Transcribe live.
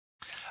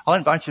I'll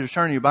invite you to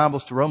turn your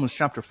Bibles to Romans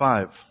chapter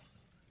 5.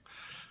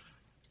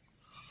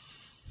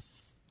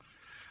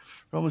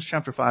 Romans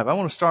chapter 5. I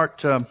want to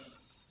start, I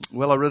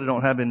really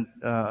don't have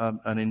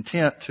an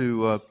intent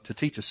to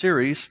teach a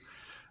series,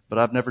 but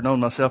I've never known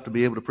myself to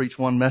be able to preach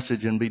one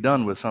message and be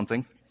done with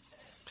something.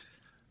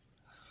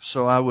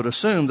 So I would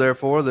assume,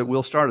 therefore, that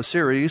we'll start a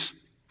series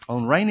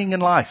on reigning in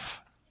life.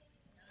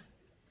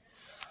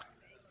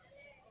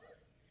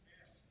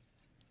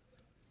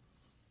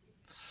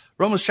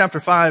 Romans chapter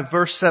 5,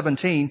 verse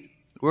 17,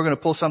 we're going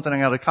to pull something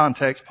out of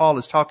context. Paul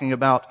is talking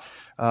about,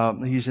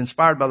 he's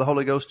inspired by the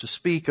Holy Ghost to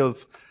speak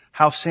of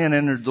how sin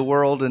entered the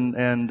world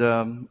and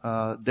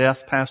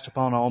death passed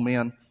upon all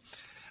men.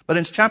 But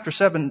in chapter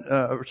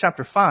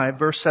 5,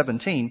 verse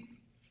 17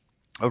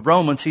 of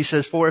Romans, he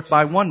says, "For if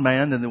by one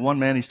man," and the one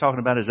man he's talking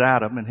about is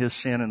Adam and his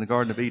sin in the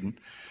Garden of Eden,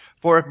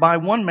 "for if by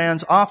one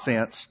man's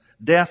offense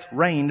death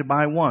reigned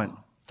by one."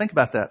 Think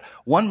about that.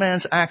 One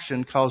man's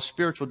action caused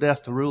spiritual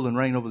death to rule and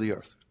reign over the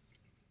earth.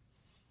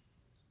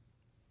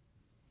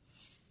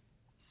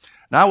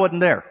 Now, I wasn't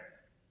there.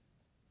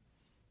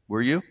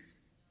 Were you?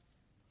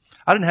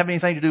 I didn't have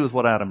anything to do with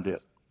what Adam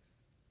did.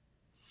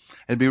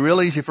 It'd be real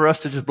easy for us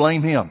to just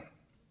blame him.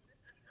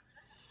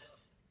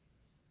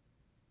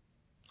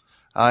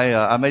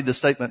 I made this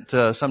statement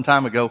some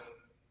time ago.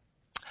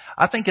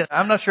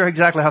 I'm not sure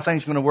exactly how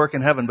things are going to work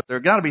in heaven, but there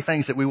have got to be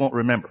things that we won't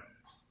remember.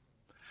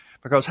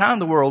 Because how in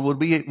the world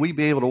would we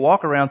be able to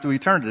walk around through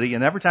eternity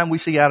and every time we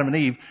see Adam and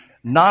Eve,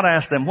 not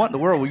ask them, "What in the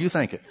world were you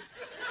thinking?"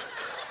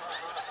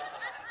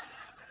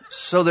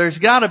 So there's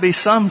got to be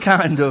some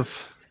kind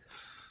of,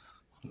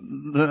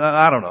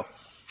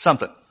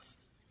 something.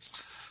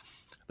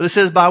 But it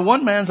says, by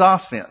one man's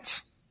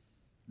offense,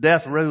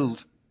 death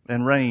ruled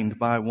and reigned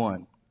by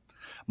one.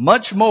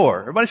 Much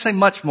more. Everybody say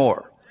much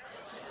more.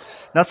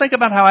 Now think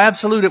about how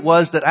absolute it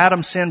was that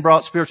Adam's sin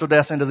brought spiritual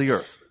death into the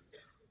earth.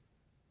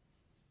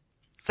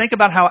 Think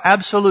about how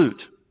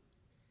absolute.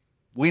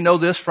 We know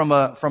this from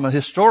a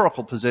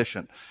historical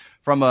position,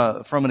 from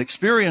an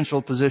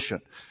experiential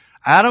position.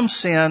 Adam's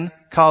sin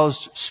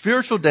caused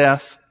spiritual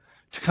death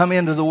to come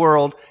into the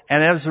world,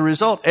 and as a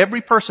result,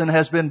 every person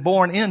has been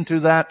born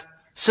into that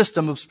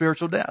system of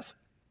spiritual death.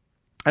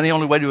 And the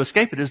only way to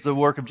escape it is the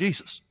work of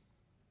Jesus.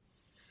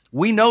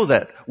 We know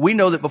that. We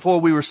know that before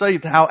we were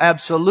saved, how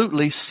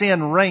absolutely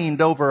sin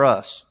reigned over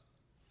us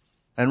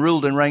and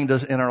ruled and reigned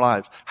us in our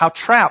lives. How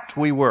trapped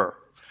we were.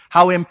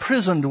 How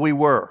imprisoned we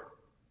were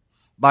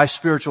by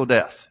spiritual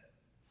death.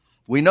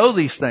 We know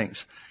these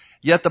things.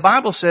 Yet the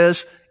Bible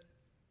says,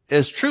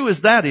 as true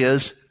as that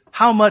is,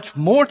 how much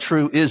more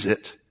true is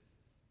it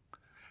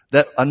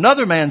that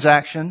another man's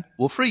action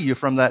will free you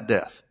from that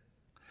death?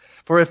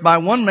 For if by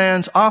one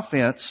man's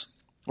offense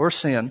or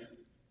sin,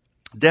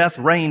 death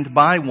reigned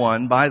by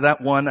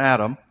that one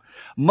Adam,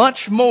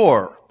 much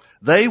more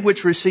they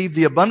which receive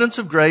the abundance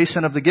of grace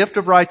and of the gift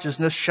of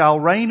righteousness shall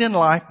reign in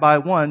life by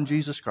one,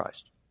 Jesus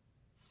Christ.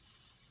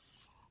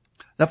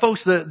 Now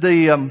folks, it's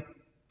an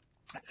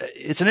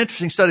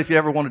interesting study if you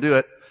ever want to do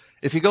it.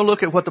 If you go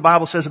look at what the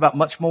Bible says about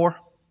much more,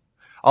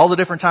 all the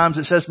different times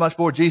it says much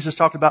more, Jesus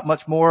talked about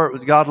much more,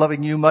 God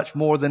loving you much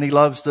more than he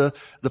loves the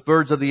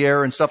birds of the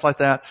air and stuff like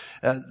that.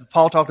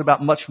 Paul talked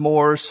about much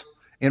mores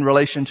in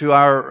relation to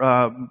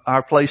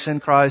our place in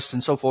Christ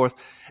and so forth.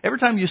 Every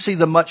time you see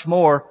the much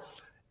more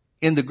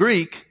in the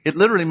Greek, it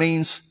literally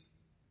means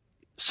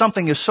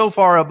something is so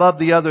far above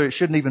the other it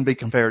shouldn't even be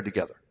compared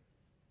together.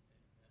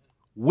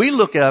 We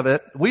look at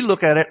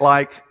it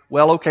like,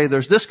 well, okay,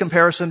 there's this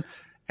comparison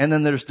and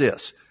then there's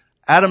this.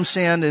 Adam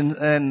sinned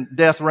and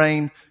death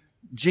reigned.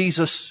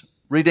 Jesus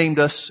redeemed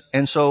us,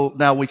 and so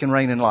now we can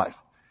reign in life.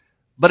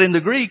 But in the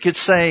Greek, it's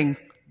saying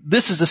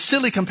this is a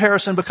silly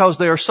comparison because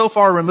they are so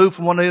far removed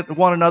from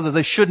one another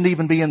they shouldn't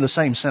even be in the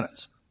same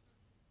sentence.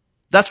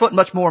 That's what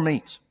much more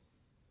means.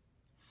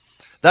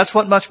 That's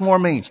what much more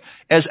means.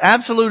 As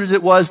absolute as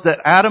it was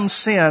that Adam's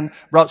sin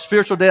brought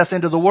spiritual death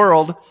into the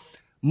world,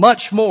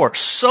 much more,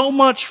 so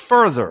much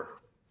further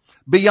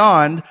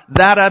beyond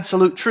that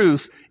absolute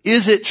truth,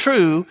 is it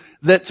true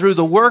that through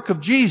the work of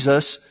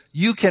Jesus,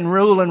 you can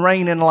rule and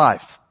reign in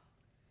life?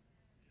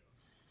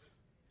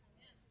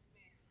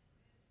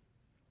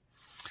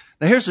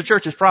 Now here's the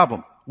church's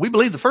problem. We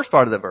believe the first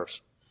part of that verse.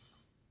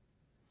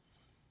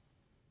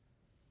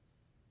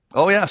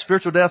 Oh yeah,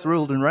 spiritual death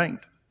ruled and reigned.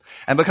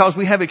 And because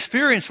we have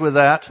experience with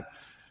that,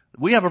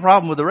 we have a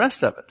problem with the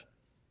rest of it.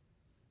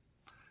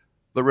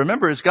 But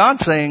remember, it's God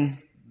saying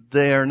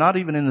they're not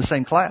even in the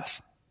same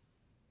class.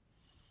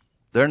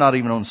 They're not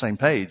even on the same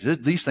page.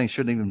 These things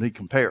shouldn't even be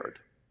compared.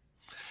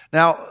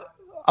 Now,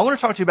 I want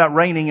to talk to you about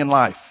reigning in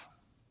life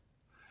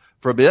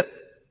for a bit.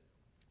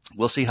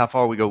 We'll see how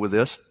far we go with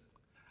this.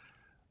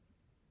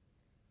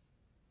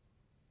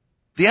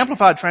 The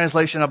Amplified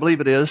Translation, I believe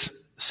it is,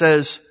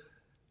 says,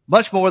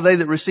 much more they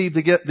that receive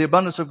the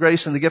abundance of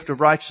grace and the gift of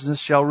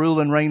righteousness shall rule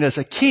and reign as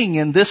a king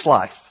in this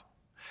life.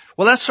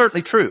 Well, that's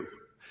certainly true.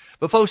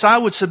 But folks, I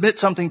would submit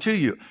something to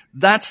you.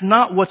 That's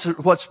not what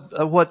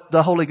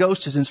the Holy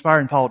Ghost is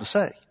inspiring Paul to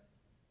say.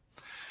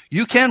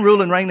 You can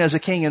rule and reign as a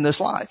king in this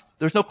life.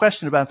 There's no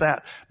question about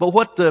that. But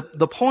what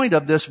the point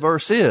of this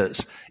verse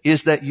is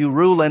that you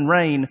rule and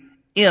reign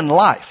in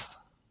life.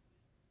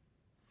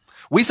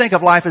 We think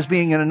of life as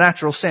being in a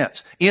natural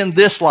sense. In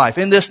this life,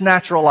 in this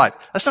natural life.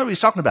 That's not what he's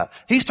talking about.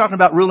 He's talking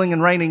about ruling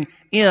and reigning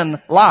in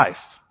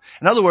life.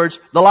 In other words,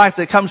 the life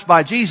that comes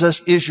by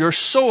Jesus is your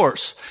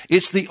source.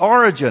 It's the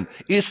origin.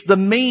 It's the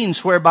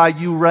means whereby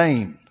you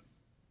reign.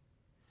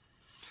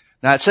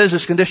 Now it says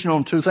it's conditional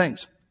on two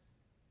things.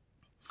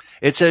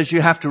 It says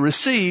you have to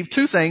receive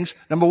two things.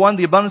 Number one,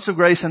 the abundance of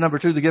grace, and number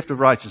two, the gift of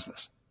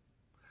righteousness.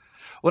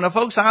 Well, now,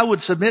 folks, I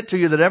would submit to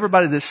you that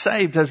everybody that's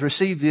saved has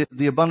received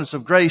the abundance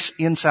of grace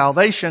in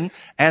salvation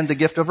and the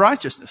gift of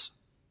righteousness.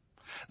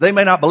 They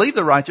may not believe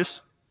they're righteous.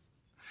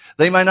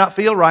 They may not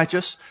feel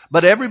righteous,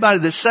 but everybody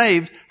that's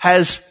saved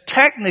has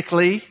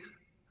technically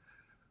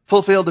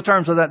fulfilled the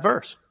terms of that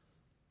verse.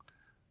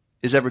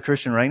 Is every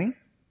Christian reigning?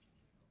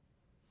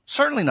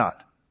 Certainly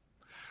not.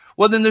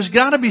 Well, then there's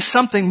got to be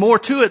something more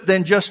to it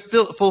than just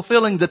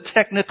fulfilling the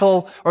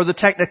technical or the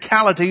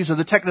technicalities or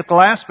the technical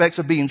aspects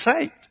of being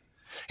saved.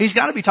 He's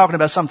got to be talking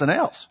about something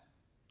else.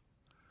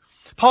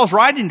 Paul's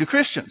writing to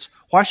Christians.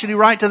 Why should he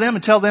write to them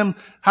and tell them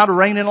how to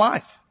reign in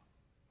life?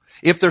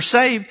 If they're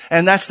saved,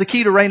 and that's the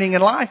key to reigning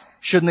in life,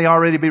 shouldn't they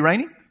already be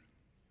reigning?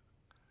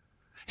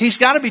 He's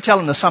got to be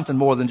telling us something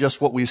more than just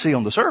what we see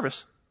on the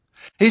service.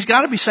 He's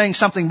got to be saying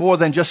something more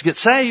than just get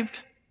saved.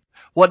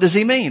 What does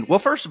he mean? Well,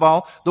 first of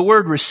all, the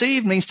word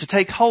receive means to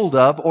take hold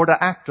of or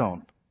to act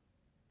on.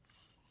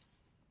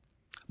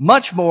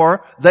 Much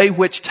more, they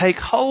which take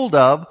hold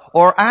of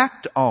or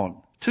act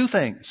on. Two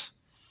things.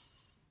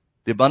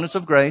 The abundance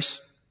of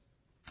grace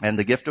and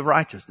the gift of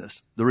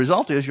righteousness. The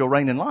result is you'll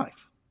reign in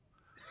life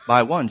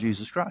by one,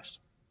 Jesus Christ.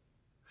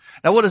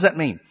 Now, what does that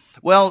mean?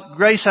 Well,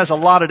 grace has a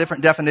lot of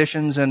different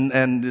definitions,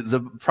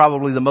 and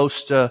probably the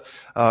most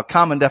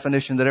common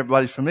definition that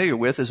everybody's familiar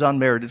with is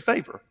unmerited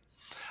favor.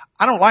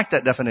 I don't like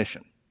that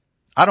definition.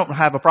 I don't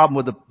have a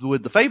problem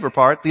with the favor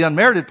part. The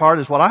unmerited part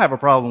is what I have a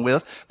problem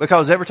with,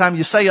 because every time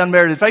you say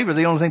unmerited favor,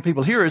 the only thing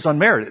people hear is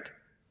unmerited.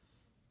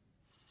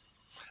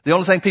 The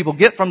only thing people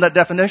get from that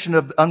definition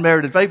of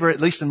unmerited favor,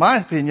 at least in my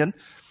opinion,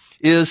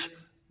 is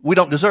we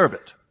don't deserve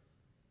it.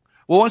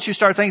 Well, once you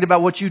start thinking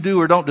about what you do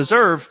or don't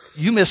deserve,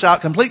 you miss out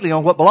completely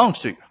on what belongs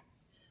to you.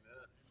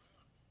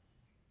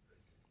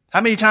 How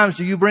many times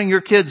do you bring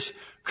your kids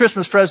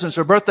Christmas presents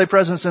or birthday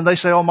presents and they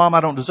say, "Oh, Mom, I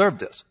don't deserve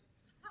this"?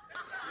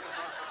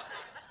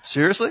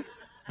 Seriously?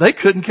 They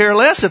couldn't care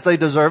less if they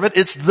deserve it.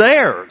 It's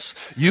theirs.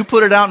 You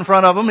put it out in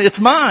front of them. It's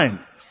mine.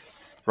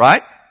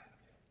 Right?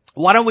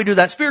 Why don't we do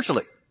that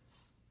spiritually?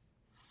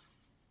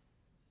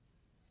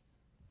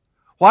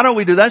 Why don't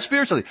we do that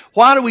spiritually?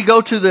 Why do we go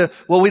to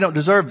we don't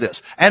deserve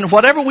this? And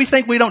whatever we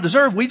think we don't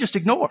deserve, we just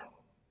ignore.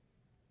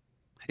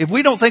 If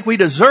we don't think we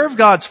deserve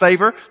God's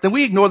favor, then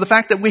we ignore the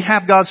fact that we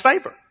have God's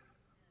favor.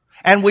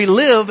 And we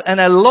live in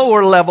a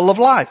lower level of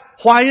life.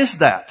 Why is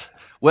that?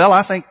 Well,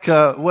 I think,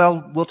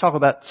 we'll talk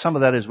about some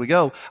of that as we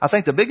go. I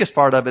think the biggest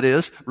part of it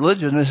is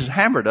religion has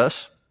hammered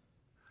us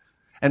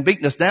and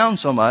beaten us down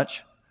so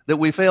much that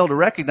we fail to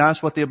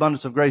recognize what the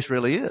abundance of grace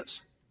really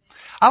is.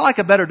 I like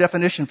a better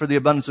definition for the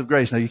abundance of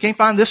grace. Now, you can't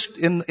find this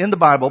in the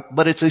Bible,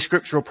 but it's a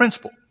scriptural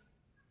principle.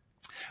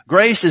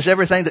 Grace is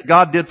everything that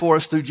God did for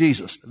us through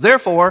Jesus.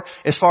 Therefore,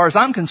 as far as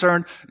I'm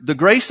concerned, the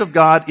grace of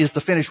God is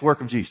the finished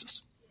work of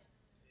Jesus.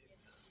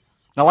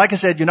 Now, like I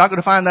said, you're not going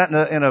to find that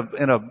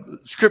in a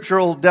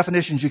scriptural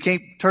definitions. You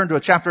can't turn to a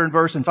chapter and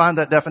verse and find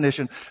that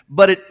definition,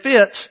 but it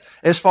fits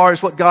as far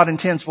as what God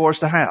intends for us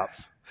to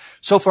have.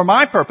 So for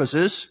my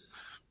purposes,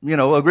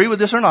 agree with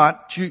this or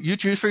not, you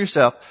choose for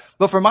yourself.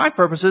 But for my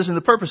purposes and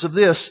the purpose of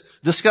this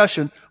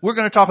discussion, we're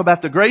going to talk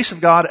about the grace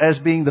of God as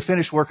being the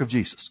finished work of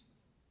Jesus.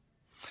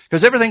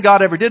 Because everything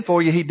God ever did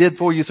for you, He did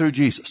for you through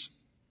Jesus.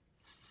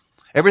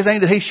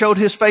 Everything that He showed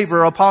His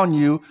favor upon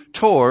you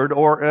toward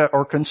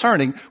or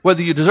concerning,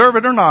 whether you deserve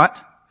it or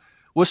not,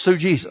 was through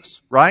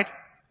Jesus, right?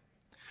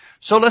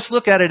 So let's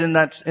look at it in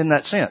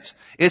that sense.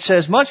 It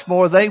says, much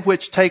more they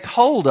which take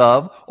hold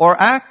of or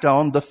act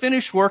on the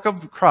finished work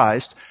of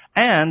Christ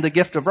and the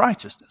gift of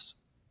righteousness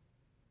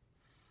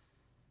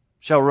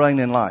shall reign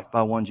in life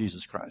by one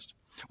Jesus Christ.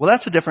 Well,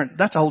 that's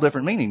a whole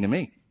different meaning to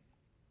me.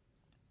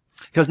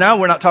 Because now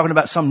we're not talking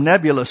about some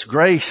nebulous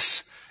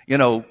grace,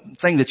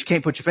 thing that you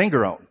can't put your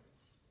finger on.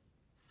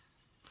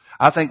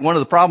 I think one of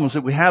the problems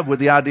that we have with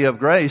the idea of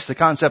grace, the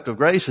concept of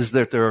grace, is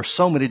that there are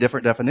so many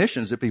different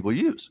definitions that people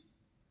use.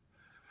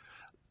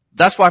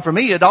 That's why for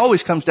me, it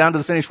always comes down to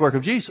the finished work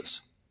of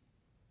Jesus.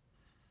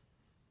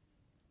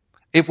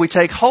 If we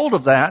take hold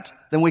of that,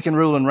 then we can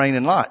rule and reign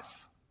in life.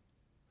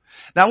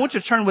 Now I want you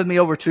to turn with me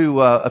over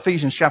to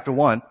Ephesians chapter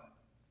 1,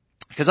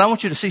 because I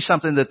want you to see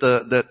something that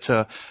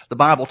the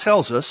Bible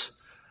tells us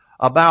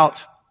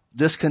about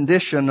this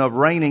condition of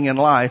reigning in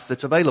life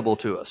that's available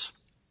to us.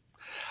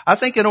 I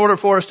think in order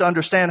for us to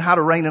understand how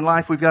to reign in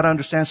life, we've got to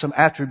understand some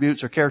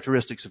attributes or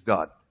characteristics of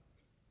God.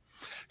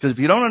 Because if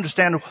you don't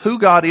understand who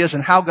God is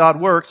and how God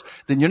works,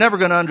 then you're never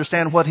going to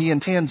understand what He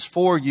intends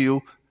for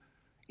you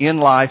in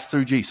life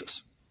through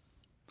Jesus.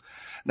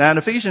 Now in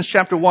Ephesians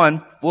chapter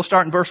 1, we'll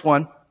start in verse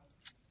 1.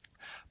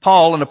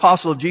 Paul, an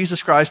apostle of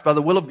Jesus Christ by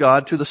the will of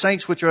God, to the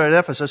saints which are at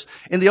Ephesus.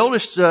 In the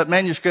oldest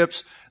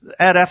manuscripts,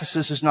 at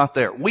Ephesus is not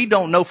there. We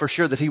don't know for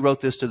sure that he wrote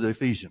this to the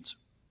Ephesians.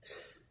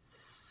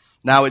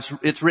 Now,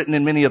 it's written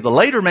in many of the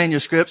later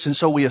manuscripts, and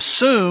so we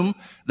assume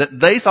that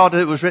they thought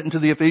it was written to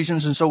the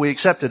Ephesians, and so we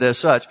accept it as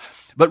such.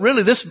 But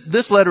really,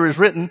 this letter is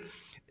written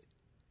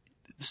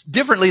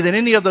differently than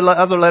any of the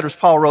other letters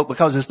Paul wrote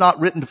because it's not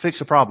written to fix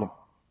a problem.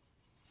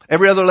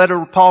 Every other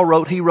letter Paul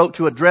wrote, he wrote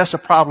to address a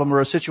problem or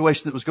a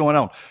situation that was going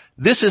on.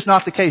 This is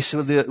not the case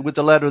with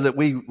the letter that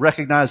we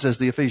recognize as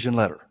the Ephesian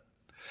letter.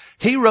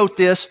 He wrote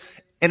this,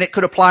 and it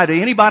could apply to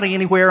anybody,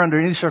 anywhere, under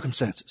any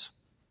circumstances.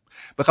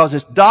 Because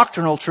it's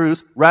doctrinal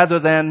truth rather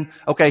than,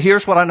 okay,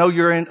 here's what I know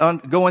you're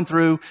going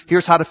through,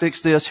 here's how to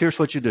fix this, here's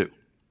what you do.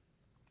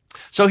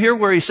 So here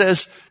where he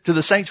says to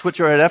the saints which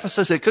are at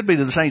Ephesus, it could be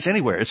to the saints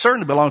anywhere. It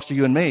certainly belongs to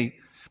you and me,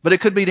 but it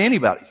could be to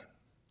anybody.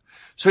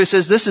 So he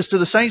says, this is to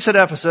the saints at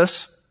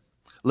Ephesus,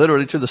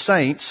 literally to the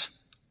saints,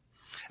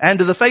 and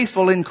to the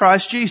faithful in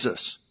Christ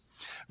Jesus.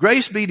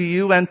 Grace be to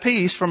you and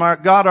peace from our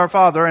God our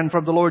Father and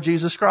from the Lord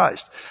Jesus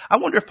Christ. I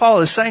wonder if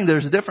Paul is saying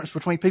there's a difference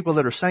between people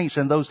that are saints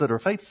and those that are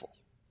faithful.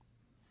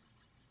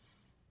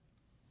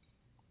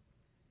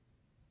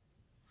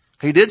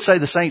 He did say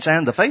the saints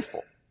and the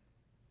faithful.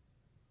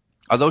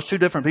 Are those two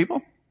different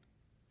people?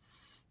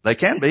 They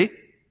can be.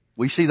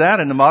 We see that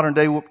in the modern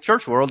day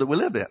church world that we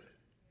live in.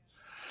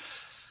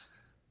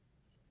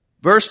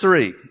 Verse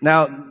 3.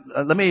 Now,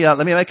 let me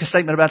make a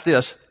statement about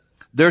this.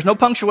 There's no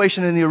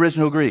punctuation in the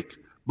original Greek,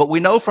 but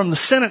we know from the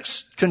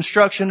sentence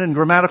construction and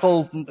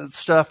grammatical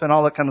stuff and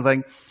all that kind of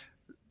thing,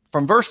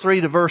 from verse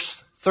 3 to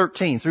verse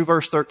 13, through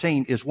verse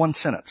 13 is one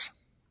sentence.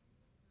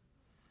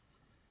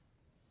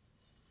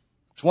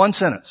 It's one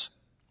sentence.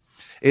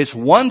 It's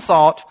one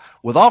thought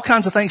with all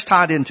kinds of things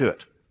tied into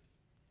it.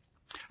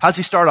 How does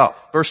he start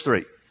off? Verse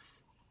 3.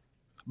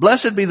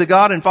 Blessed be the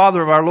God and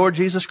Father of our Lord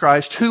Jesus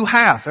Christ, who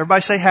hath,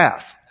 everybody say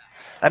hath.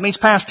 That means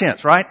past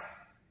tense, right?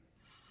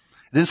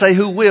 It didn't say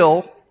who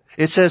will.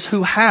 It says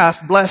who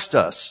hath blessed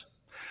us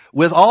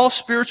with all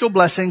spiritual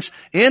blessings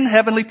in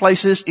heavenly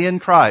places in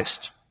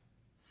Christ,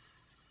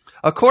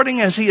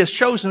 according as he has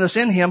chosen us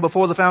in him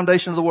before the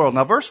foundation of the world.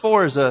 Now, verse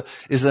 4 is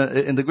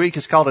in the Greek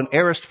is called an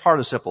aorist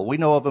participle. We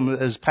know of them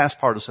as past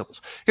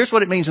participles. Here's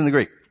what it means in the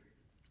Greek.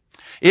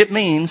 It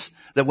means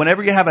that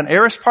whenever you have an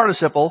aorist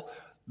participle,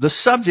 the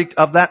subject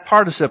of that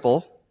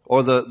participle,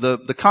 or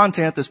the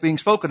content that's being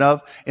spoken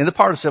of in the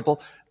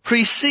participle,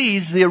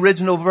 precedes the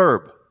original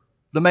verb,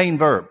 the main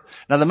verb.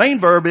 Now, the main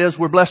verb is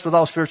we're blessed with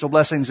all spiritual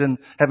blessings in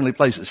heavenly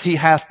places. He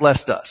hath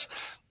blessed us.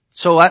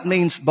 So that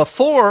means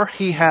before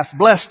he hath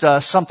blessed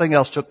us, something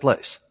else took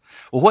place.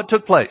 Well, what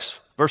took place?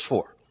 Verse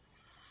 4.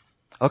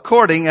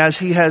 According as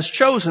he has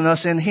chosen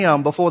us in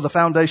him before the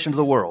foundation of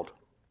the world,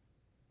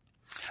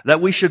 that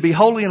we should be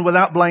holy and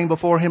without blame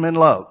before him in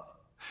love.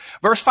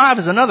 Verse 5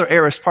 is another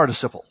aorist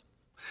participle.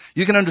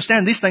 You can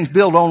understand these things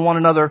build on one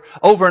another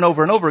over and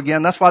over and over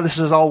again. That's why this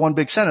is all one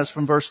big sentence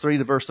from verse 3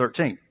 to verse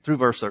 13, through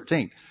verse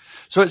 13.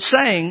 So it's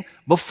saying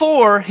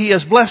before he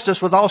has blessed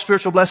us with all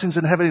spiritual blessings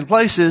in heavenly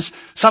places,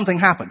 something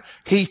happened.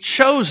 He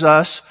chose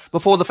us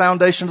before the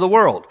foundation of the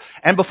world.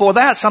 And before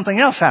that, something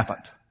else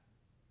happened.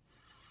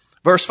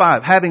 Verse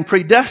 5, having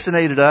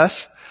predestinated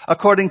us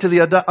according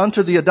to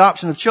unto the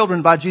adoption of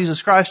children by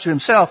Jesus Christ to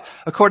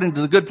himself, according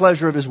to the good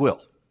pleasure of his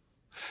will.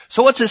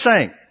 So what's it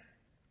saying?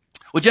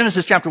 Well,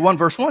 Genesis chapter 1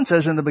 verse 1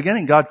 says, in the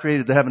beginning God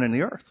created the heaven and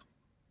the earth.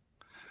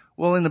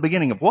 Well, in the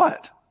beginning of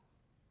what?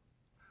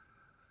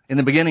 In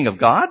the beginning of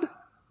God?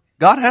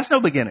 God has no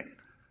beginning.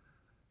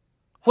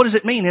 What does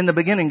it mean? In the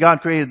beginning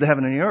God created the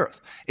heaven and the earth.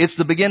 It's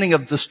the beginning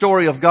of the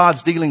story of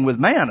God's dealing with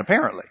man,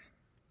 apparently.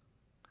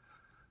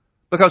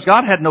 Because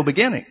God had no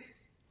beginning.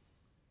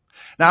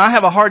 Now, I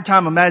have a hard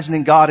time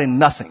imagining God in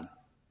nothing.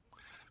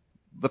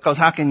 Because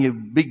how can you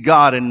be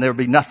God and there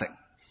be nothing?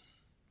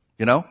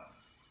 You know?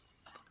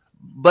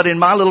 But in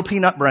my little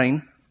peanut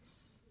brain,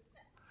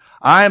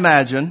 I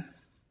imagine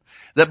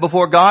that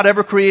before God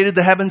ever created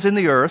the heavens and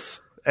the earth,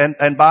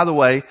 and by the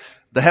way,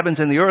 the heavens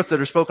and the earth that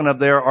are spoken of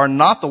there are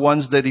not the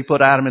ones that he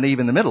put Adam and Eve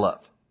in the middle of.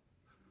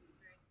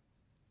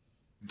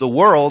 The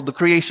world, the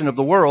creation of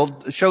the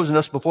world, chosen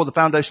us before the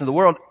foundation of the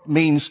world,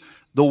 means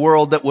the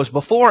world that was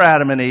before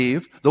Adam and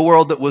Eve, the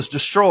world that was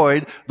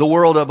destroyed, the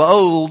world of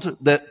old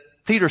that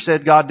Peter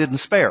said God didn't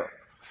spare.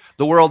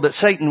 The world that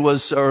Satan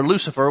or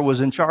Lucifer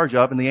was in charge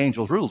of and the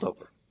angels ruled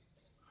over.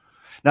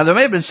 Now there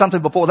may have been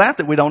something before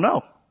that we don't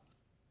know.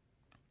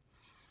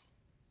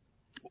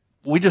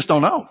 We just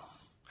don't know.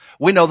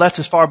 We know that's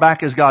as far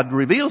back as God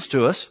reveals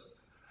to us.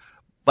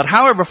 But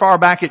however far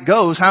back it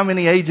goes, how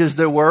many ages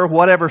there were,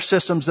 whatever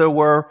systems there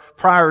were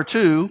prior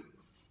to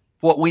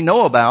what we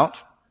know about,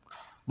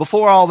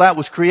 before all that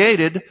was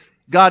created,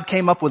 God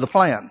came up with a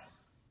plan.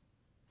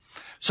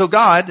 So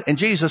God and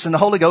Jesus and the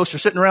Holy Ghost are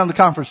sitting around the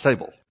conference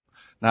table.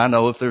 Now I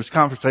know if there's a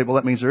conference table,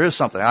 that means there is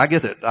something. I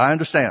get it. I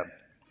understand.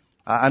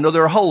 I know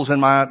there are holes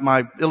in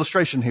my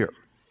illustration here.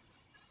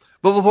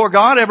 But before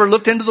God ever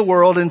looked into the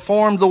world and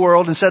formed the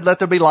world and said, let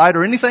there be light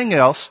or anything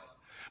else,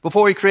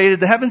 before he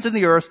created the heavens and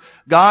the earth,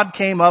 God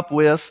came up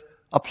with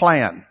a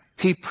plan.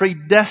 He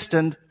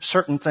predestined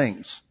certain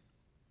things.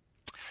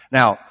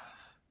 Now,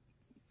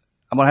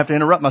 I'm going to have to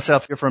interrupt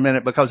myself here for a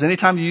minute, because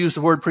anytime you use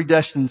the word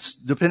predestined,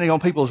 depending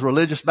on people's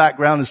religious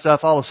background and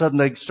stuff, all of a sudden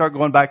they start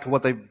going back to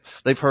what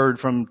they've heard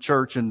from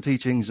church and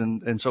teachings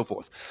and so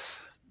forth.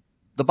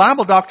 The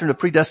Bible doctrine of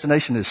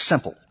predestination is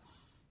simple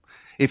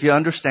if you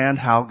understand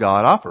how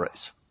God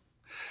operates.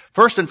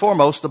 First and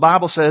foremost, the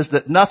Bible says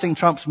that nothing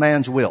trumps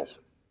man's will.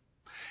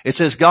 It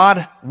says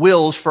God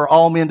wills for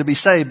all men to be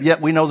saved, yet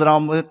we know that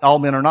all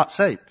men are not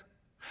saved.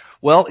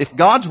 Well, if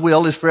God's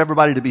will is for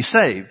everybody to be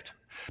saved,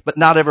 but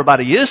not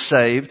everybody is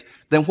saved,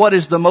 then what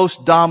is the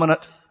most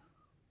dominant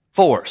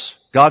force?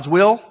 God's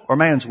will or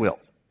man's will?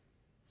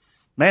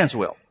 Man's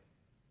will.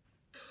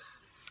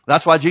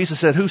 That's why Jesus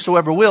said,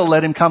 whosoever will,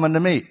 let him come unto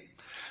me.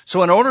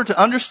 So in order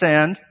to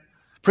understand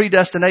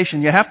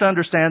predestination, you have to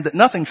understand that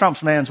nothing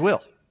trumps man's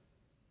will.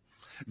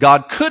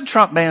 God could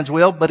trump man's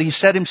will, but he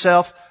set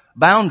himself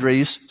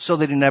boundaries so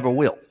that he never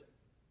will.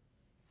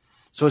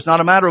 So it's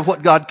not a matter of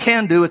what God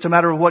can do, it's a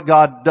matter of what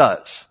God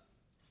does.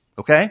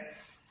 Okay?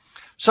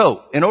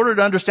 So, in order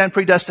to understand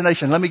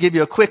predestination, let me give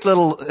you a quick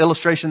little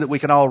illustration that we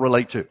can all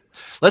relate to.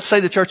 Let's say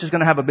the church is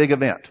going to have a big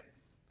event.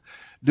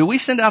 Do we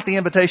send out the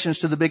invitations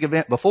to the big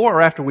event before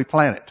or after we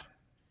plan it?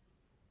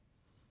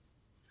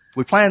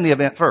 We plan the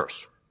event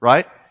first,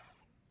 right?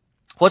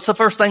 What's the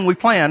first thing we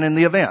plan in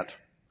the event?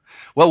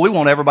 Well, we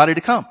want everybody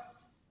to come.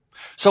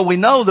 So we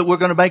know that we're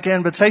going to make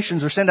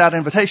invitations or send out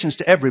invitations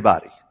to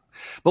everybody.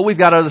 But we've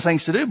got other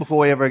things to do before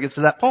we ever get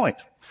to that point.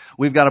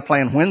 We've got to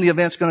plan when the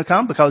event's going to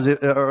come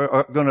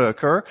or going to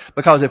occur.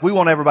 Because if we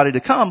want everybody to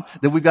come,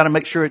 then we've got to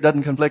make sure it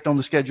doesn't conflict on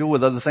the schedule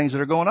with other things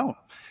that are going on.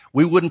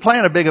 We wouldn't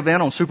plan a big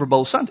event on Super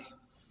Bowl Sunday.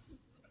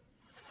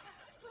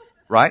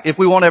 Right? If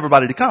we want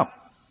everybody to come.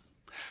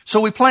 So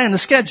we plan the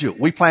schedule.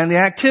 We plan the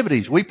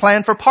activities. We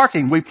plan for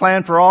parking. We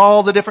plan for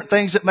all the different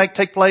things that may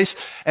take place.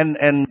 And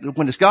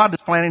when it's God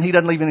that's planning, he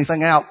doesn't leave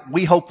anything out.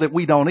 We hope that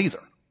we don't either.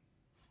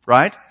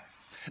 Right?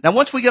 Now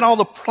once we get all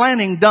the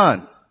planning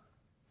done,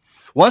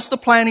 once the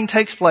planning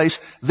takes place,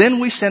 then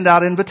we send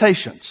out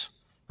invitations.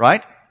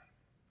 Right?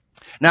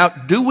 Now,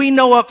 do we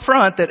know up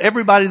front that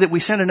everybody that we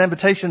send an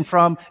invitation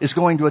from is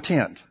going to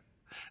attend?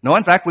 No,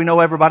 in fact, we know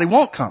everybody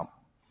won't come.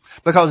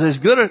 Because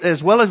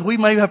as well as we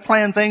may have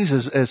planned things,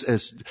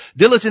 as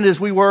diligent as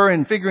we were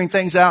in figuring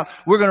things out,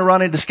 we're going to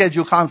run into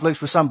schedule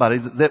conflicts with somebody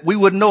that we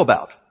wouldn't know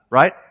about,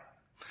 right?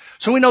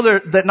 So we know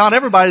that not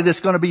everybody that's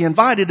going to be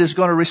invited is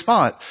going to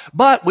respond.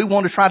 But we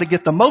want to try to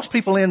get the most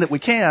people in that we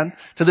can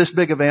to this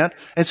big event,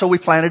 and so we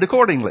plan it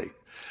accordingly.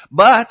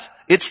 But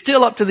it's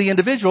still up to the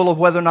individual of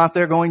whether or not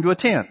they're going to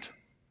attend.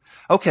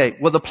 Okay,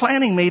 well the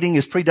planning meeting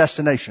is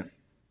predestination.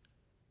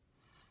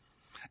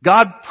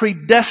 God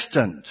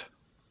predestined.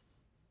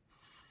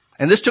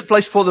 And this took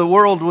place before the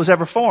world was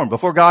ever formed,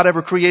 before God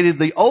ever created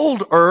the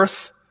old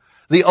earth,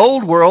 the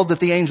old world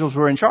that the angels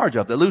were in charge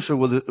of. That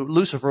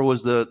Lucifer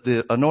was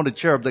the anointed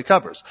cherub that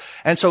covers.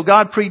 And so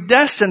God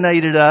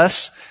predestinated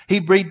us. He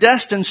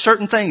predestined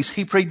certain things.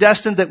 He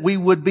predestined that we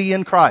would be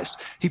in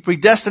Christ. He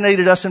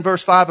predestinated us in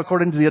verse 5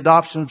 according to the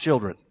adoption of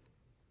children.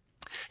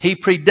 He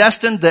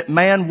predestined that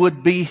man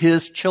would be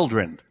his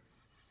children.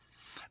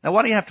 Now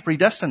why do you have to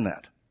predestine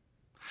that?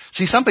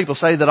 See, some people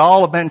say that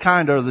all of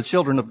mankind are the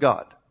children of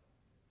God.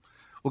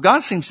 Well,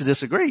 God seems to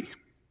disagree.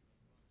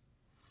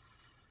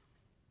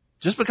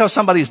 Just because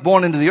somebody is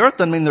born into the earth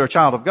doesn't mean they're a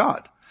child of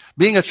God.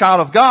 Being a child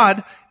of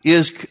God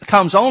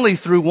comes only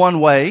through one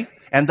way,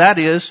 and that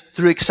is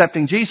through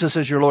accepting Jesus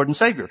as your Lord and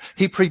Savior.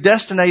 He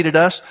predestinated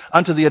us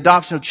unto the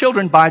adoption of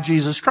children by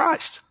Jesus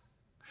Christ.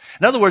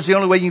 In other words, the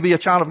only way you can be a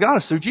child of God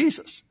is through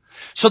Jesus.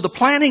 So the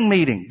planning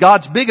meeting,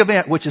 God's big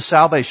event, which is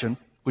salvation,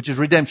 which is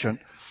redemption,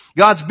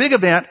 God's big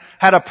event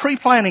had a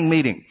pre-planning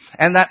meeting.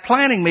 And that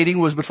planning meeting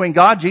was between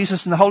God,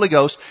 Jesus, and the Holy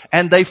Ghost.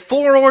 And they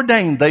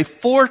foreordained, they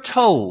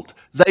foretold,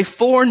 they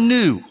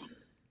foreknew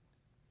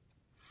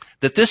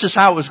that this is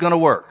how it was going to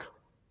work.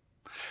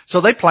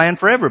 So they planned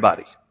for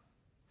everybody.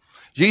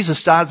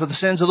 Jesus died for the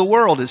sins of the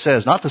world, it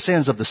says. Not the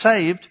sins of the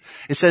saved.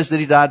 It says that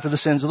he died for the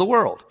sins of the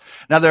world.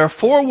 Now there are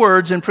 4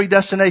 words in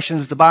predestination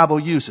that the Bible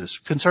uses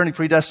concerning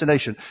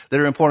predestination that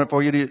are important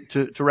for you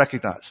to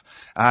recognize.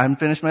 I haven't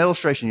finished my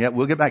illustration yet.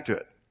 We'll get back to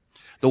it.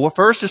 The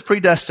first is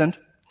predestined,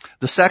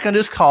 the second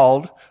is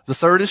called, the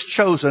third is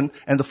chosen,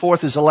 and the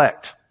fourth is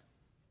elect.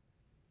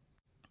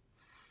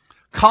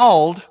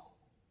 Called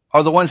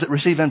are the ones that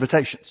receive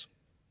invitations.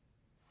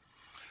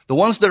 The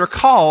ones that are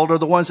called are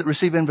the ones that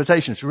receive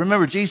invitations.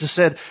 Remember, Jesus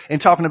said, in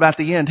talking about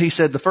the end, he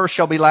said, the first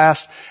shall be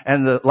last,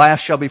 and the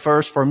last shall be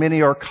first, for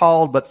many are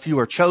called, but few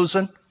are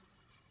chosen.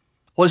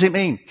 What does he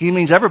mean? He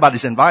means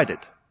everybody's invited.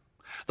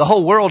 The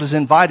whole world is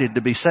invited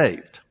to be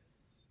saved.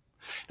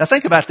 Now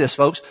think about this,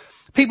 folks.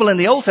 People in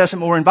the Old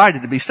Testament were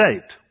invited to be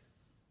saved.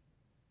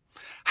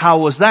 How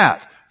was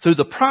that? Through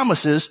the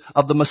promises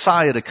of the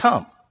Messiah to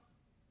come.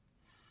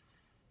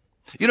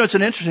 You know, it's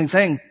an interesting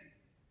thing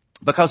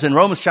because in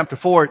Romans chapter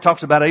 4, it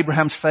talks about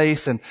Abraham's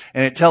faith and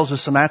it tells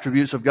us some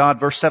attributes of God.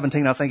 Verse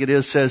 17, I think it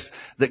is, says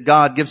that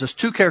God gives us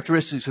 2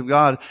 characteristics of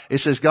God. It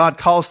says God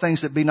calls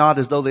things that be not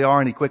as though they are,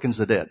 and he quickens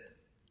the dead.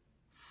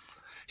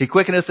 He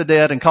quickeneth the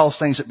dead and calls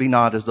things that be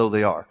not as though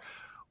they are.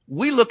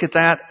 We look at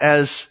that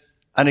as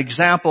an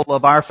example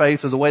of our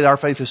faith or the way our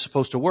faith is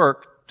supposed to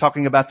work,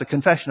 talking about the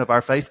confession of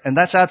our faith, and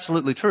that's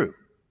absolutely true.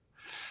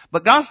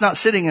 But God's not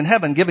sitting in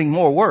heaven giving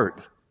more word.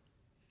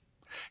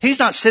 He's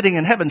not sitting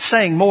in heaven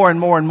saying more and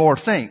more and more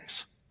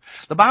things.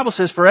 The Bible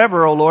says,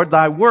 forever, O Lord,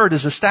 thy word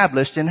is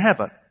established in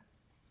heaven.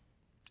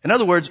 In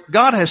other words,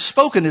 God has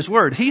spoken his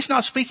word. He's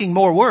not speaking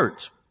more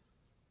words.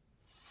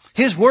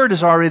 His word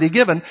is already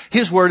given.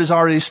 His word is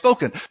already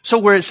spoken. So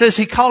where it says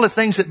he calleth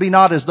things that be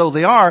not as though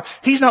they are,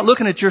 he's not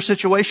looking at your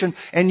situation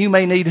and you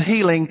may need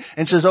healing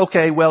and says,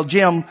 okay, well,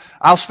 Jim,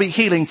 I'll speak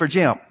healing for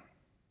Jim.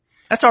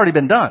 That's already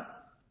been done.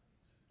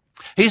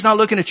 He's not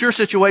looking at your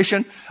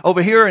situation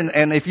over here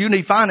and if you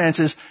need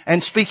finances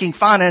and speaking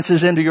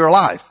finances into your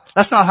life.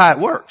 That's not how it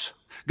works.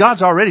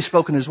 God's already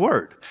spoken his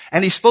word.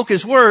 And he spoke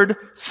his word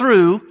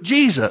through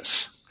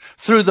Jesus,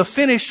 through the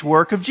finished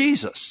work of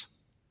Jesus.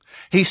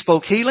 He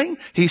spoke healing,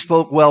 he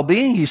spoke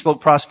well-being, he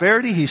spoke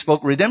prosperity, he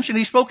spoke redemption,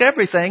 he spoke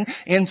everything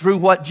in through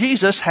what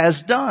Jesus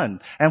has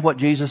done and what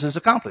Jesus has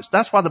accomplished.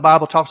 That's why the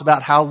Bible talks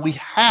about how we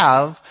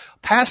have,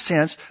 past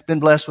tense,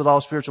 been blessed with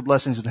all spiritual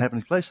blessings in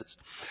heavenly places.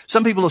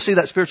 Some people will see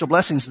that spiritual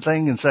blessings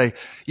thing and say,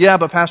 yeah,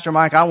 but Pastor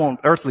Mike, I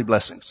want earthly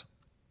blessings.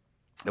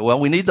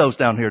 Well, we need those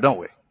down here, don't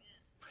we?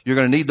 You're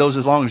going to need those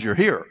as long as you're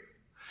here.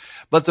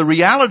 But the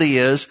reality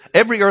is,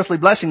 every earthly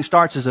blessing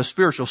starts as a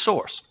spiritual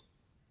source.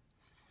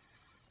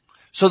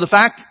 So the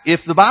fact,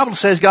 if the Bible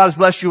says God has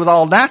blessed you with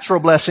all natural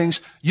blessings,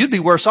 you'd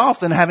be worse off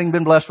than having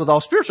been blessed with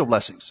all spiritual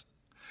blessings.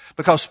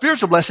 Because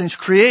spiritual blessings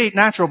create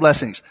natural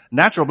blessings.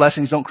 Natural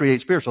blessings don't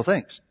create spiritual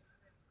things.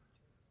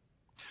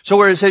 So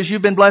where it says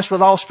you've been blessed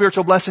with all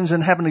spiritual blessings in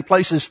heavenly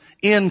places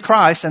in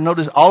Christ, and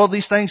notice all of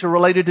these things are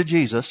related to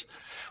Jesus.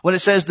 When it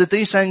says that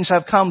these things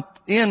have come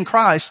in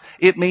Christ,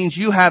 it means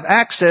you have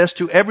access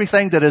to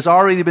everything that has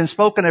already been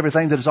spoken,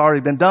 everything that has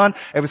already been done,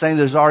 everything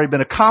that has already been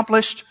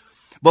accomplished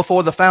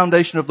before the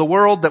foundation of the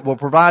world that will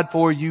provide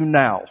for you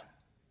now.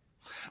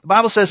 The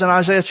Bible says in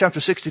Isaiah chapter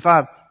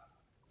 65,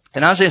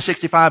 and Isaiah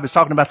 65 is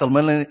talking about the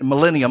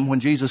millennium when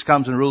Jesus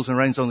comes and rules and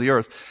reigns on the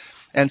earth.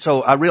 And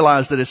so I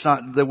realize that it's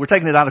not, that we're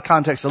taking it out of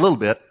context a little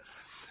bit,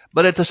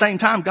 but at the same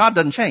time, God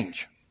doesn't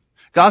change.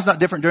 God's not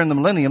different during the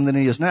millennium than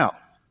he is now.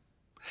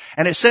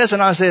 And it says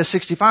in Isaiah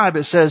 65,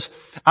 it says,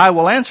 I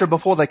will answer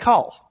before they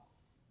call.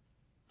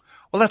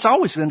 Well, that's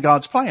always been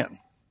God's plan.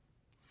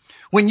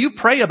 When you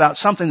pray about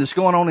something that's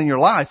going on in your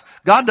life,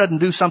 God doesn't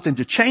do something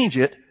to change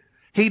it.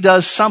 He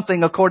does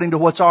something according to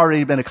what's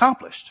already been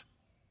accomplished.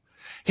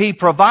 He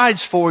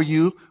provides for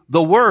you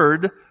the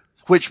word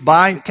which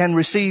can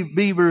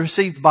be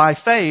received by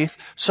faith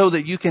so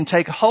that you can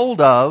take hold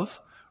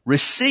of,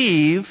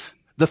 receive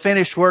the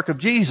finished work of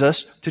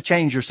Jesus to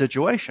change your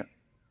situation.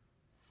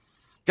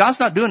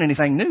 God's not doing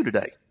anything new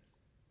today.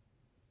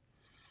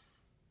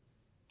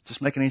 Does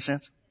this make any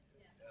sense?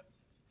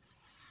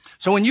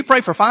 So when you pray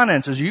for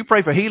finances, you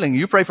pray for healing,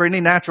 you pray for any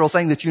natural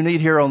thing that you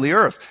need here on the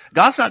earth,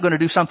 God's not going to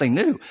do something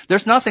new.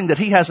 There's nothing that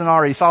he hasn't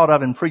already thought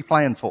of and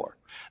pre-planned for.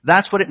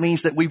 That's what it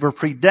means that we were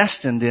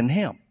predestined in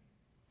him.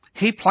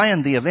 He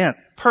planned the event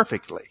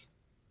perfectly.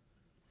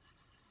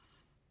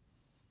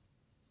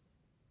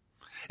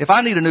 If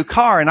I need a new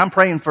car and I'm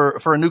praying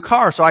for a new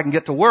car so I can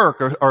get to work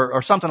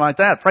or something like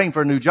that, praying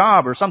for a new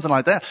job or something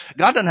like that,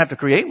 God doesn't have to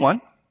create one.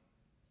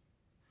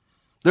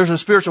 There's a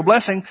spiritual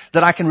blessing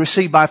that I can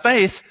receive by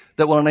faith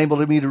that will enable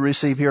me to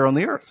receive here on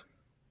the earth.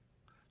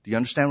 Do you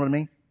understand what I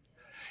mean?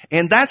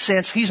 In that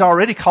sense, he's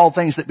already called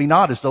things that be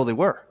not as though they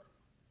were.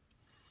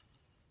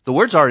 The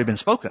word's already been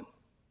spoken.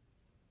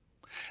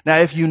 Now,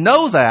 if you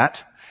know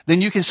that,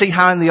 then you can see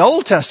how in the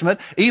Old Testament,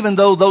 even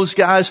though those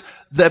guys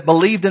that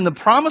believed in the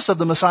promise of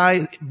the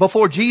Messiah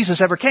before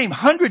Jesus ever came,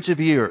 hundreds of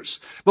years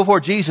before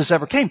Jesus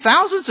ever came,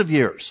 thousands of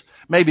years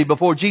maybe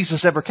before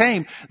Jesus ever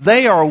came,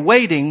 they are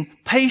waiting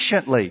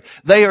patiently.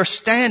 They are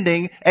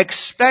standing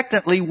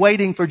expectantly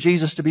waiting for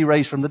Jesus to be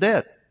raised from the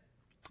dead.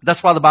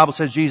 That's why the Bible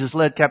says Jesus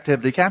led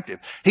captivity captive.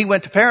 He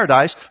went to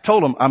paradise,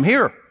 told them, I'm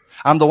here.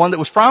 I'm the one that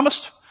was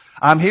promised.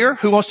 I'm here.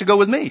 Who wants to go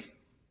with me?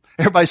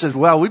 Everybody says,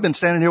 well, we've been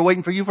standing here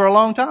waiting for you for a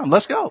long time.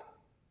 Let's go.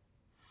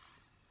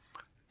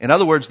 In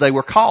other words, they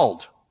were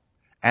called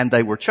and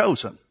they were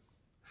chosen.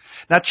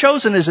 Now,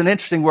 chosen is an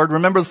interesting word.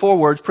 Remember the four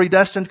words,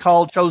 predestined,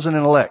 called, chosen,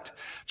 and elect.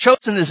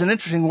 Chosen is an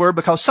interesting word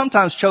because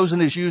sometimes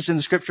chosen is used in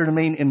the scripture to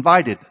mean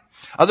invited.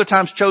 Other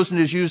times chosen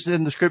is used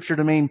in the scripture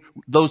to mean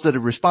those that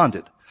have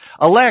responded.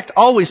 Elect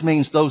always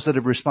means those that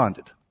have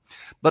responded.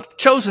 But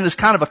chosen is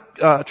kind of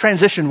a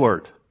transition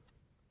word.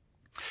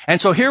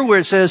 And so here where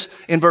it says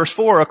in verse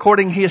 4,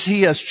 according as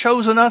he has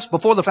chosen us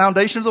before the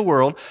foundation of the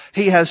world,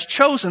 he has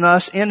chosen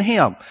us in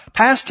him.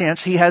 Past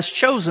tense, he has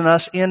chosen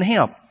us in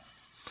him.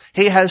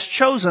 He has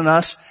chosen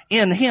us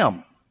in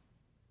him.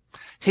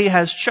 He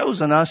has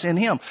chosen us in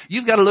him.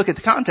 You've got to look at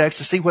the context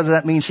to see whether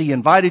that means he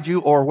invited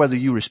you or whether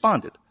you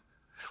responded.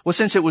 Well,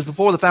 since it was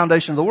before the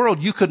foundation of the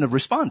world, you couldn't have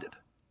responded.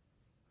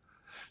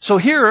 So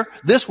here,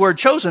 this word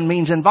chosen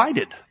means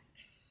invited.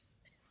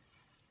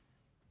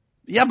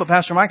 Yeah, but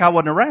Pastor Mike, I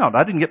wasn't around.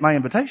 I didn't get my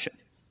invitation.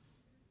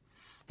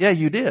 Yeah,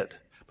 you did.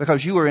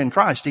 because you were in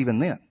Christ even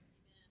then.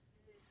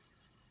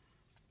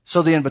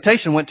 So the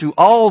invitation went to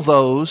all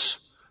those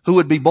who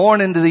would be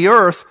born into the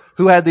earth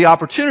who had the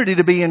opportunity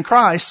to be in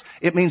Christ.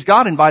 It means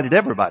God invited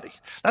everybody.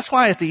 That's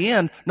why at the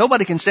end,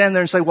 nobody can stand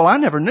there and say, well, I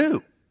never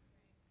knew.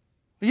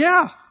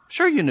 Yeah,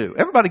 sure you knew.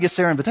 Everybody gets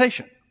their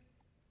invitation.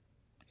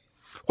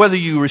 Whether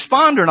you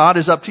respond or not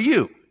is up to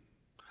you.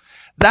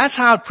 That's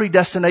how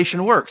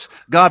predestination works.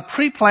 God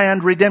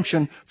pre-planned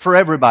redemption for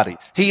everybody.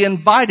 He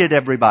invited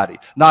everybody.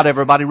 Not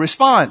everybody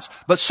responds,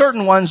 but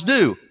certain ones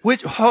do.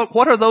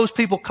 What are those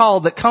people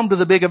called that come to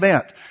the big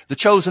event? The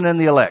chosen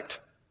and the elect.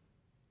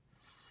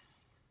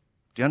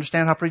 Do you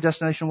understand how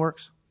predestination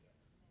works?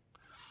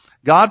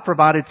 God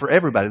provided for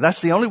everybody.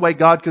 That's the only way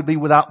God could be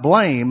without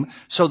blame,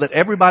 so that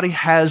everybody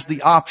has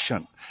the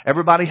option.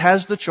 Everybody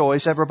has the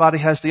choice. Everybody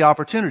has the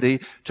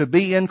opportunity to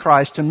be in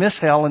Christ, to miss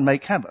hell and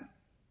make heaven.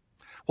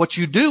 What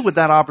you do with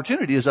that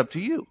opportunity is up to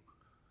you.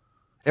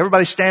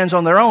 Everybody stands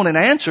on their own and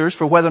answers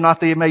for whether or not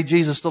they have made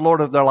Jesus the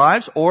Lord of their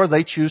lives, or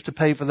they choose to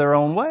pay for their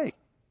own way.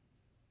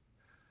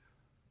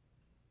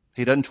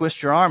 He doesn't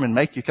twist your arm and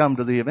make you come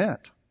to the event.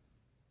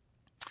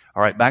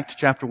 All right, back to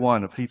chapter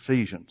 1 of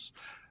Ephesians.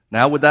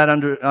 Now with that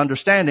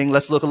understanding,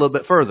 let's look a little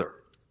bit further.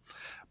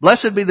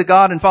 Blessed be the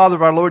God and Father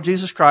of our Lord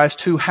Jesus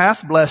Christ, who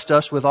hath blessed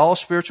us with all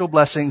spiritual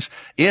blessings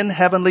in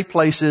heavenly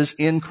places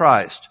in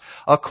Christ,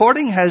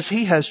 according as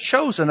he has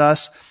chosen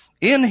us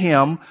in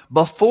him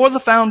before the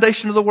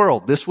foundation of the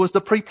world. This was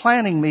the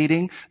pre-planning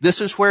meeting.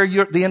 This is where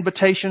the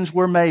invitations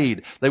were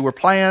made. They were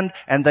planned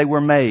and they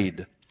were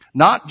made.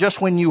 Not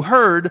just when you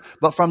heard,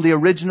 but from the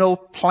original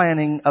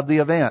planning of the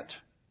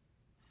event.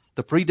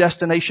 The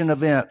predestination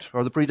event,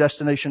 or the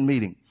predestination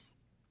meeting.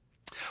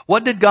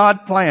 What did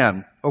God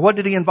plan? Or what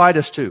did he invite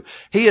us to?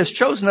 He has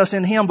chosen us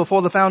in him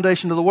before the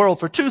foundation of the world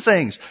for two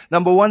things.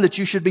 Number one, that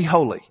you should be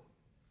holy.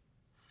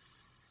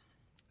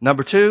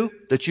 Number two,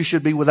 that you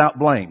should be without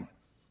blame.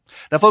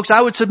 Now folks, I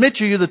would submit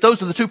to you that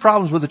those are the two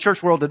problems with the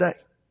church world today.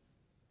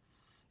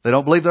 They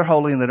don't believe they're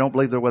holy and they don't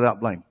believe they're without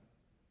blame.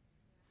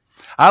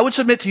 I would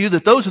submit to you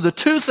that those are the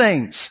two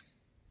things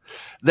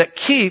that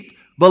keep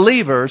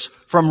believers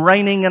from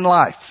reigning in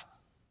life.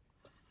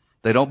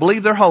 They don't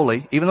believe they're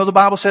holy. Even though the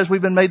Bible says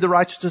we've been made the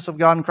righteousness of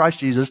God in Christ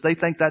Jesus, they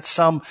think that's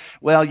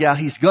well, yeah,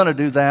 he's gonna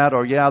do that,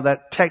 or yeah,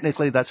 that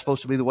technically that's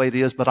supposed to be the way it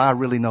is, but I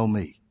really know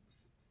me.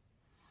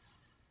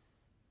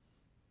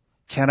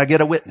 Can I get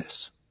a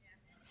witness?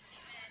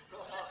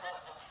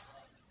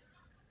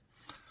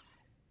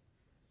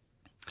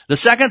 The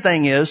second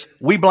thing is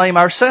we blame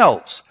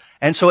ourselves.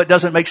 And so it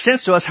doesn't make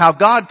sense to us how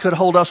God could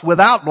hold us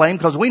without blame,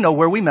 because we know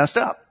where we messed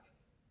up.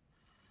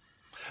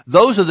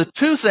 Those are the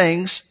two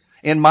things,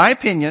 in my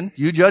opinion,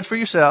 you judge for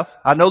yourself.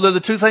 I know they're the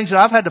two things that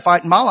I've had to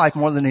fight in my life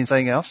more than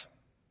anything else.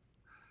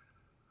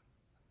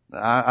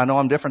 I know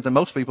I'm different than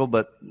most people,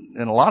 but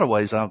in a lot of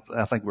ways, I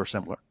think we're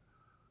similar.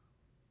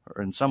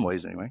 Or in some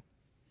ways, anyway.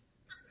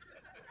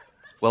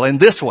 Well, in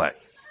this way.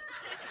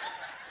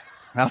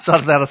 Outside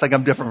of that, I think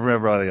I'm different from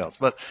everybody else.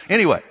 But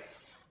anyway,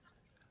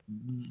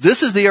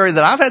 this is the area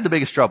that I've had the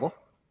biggest trouble.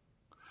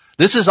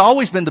 This has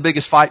always been the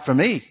biggest fight for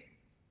me.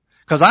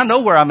 Because I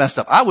know where I messed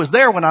up. I was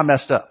there when I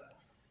messed up.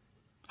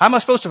 How am I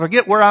supposed to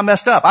forget where I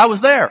messed up? I was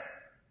there.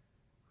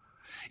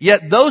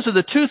 Yet those are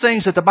the two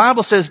things that the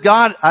Bible says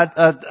God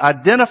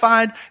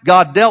identified,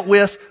 God dealt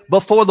with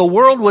before the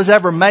world was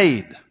ever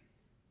made.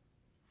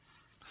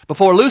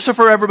 Before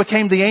Lucifer ever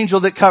became the angel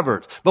that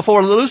covered.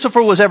 Before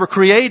Lucifer was ever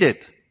created.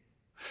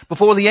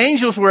 Before the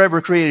angels were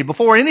ever created.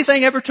 Before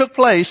anything ever took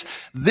place,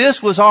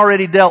 this was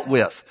already dealt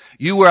with.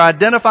 You were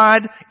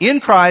identified in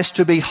Christ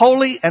to be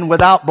holy and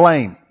without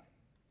blame.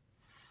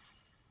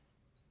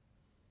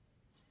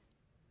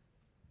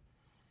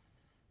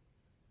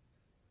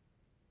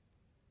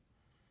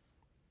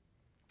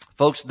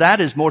 Folks, that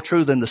is more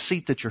true than the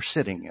seat that you're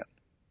sitting in.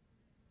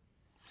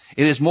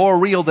 It is more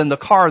real than the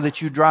car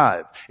that you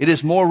drive. It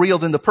is more real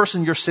than the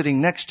person you're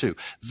sitting next to.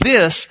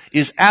 This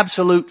is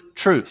absolute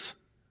truth.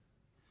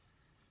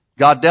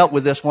 God dealt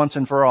with this once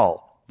and for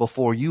all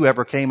before you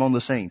ever came on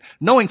the scene.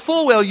 Knowing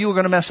full well you were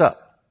going to mess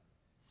up.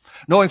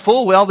 Knowing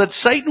full well that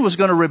Satan was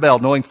going to rebel.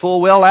 Knowing full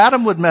well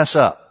Adam would mess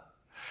up.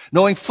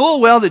 Knowing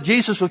full well that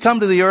Jesus would come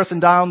to the earth and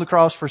die on the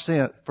cross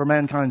for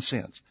mankind's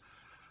sins.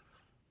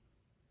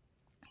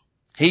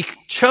 He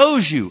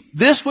chose you.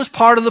 This was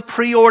part of the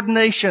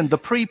preordination, the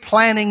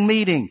pre-planning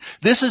meeting.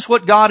 This is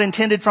what God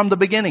intended from the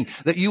beginning,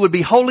 that you would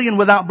be holy and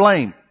without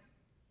blame.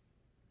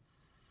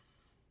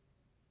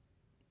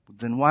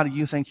 Then why do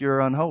you think you're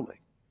unholy?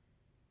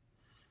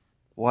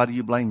 Why do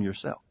you blame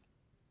yourself?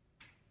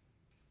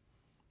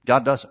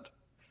 God doesn't.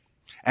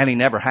 And He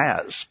never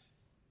has.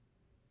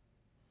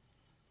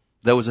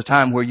 There was a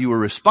time where you were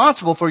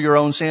responsible for your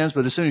own sins,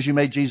 but as soon as you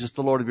made Jesus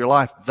the Lord of your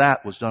life,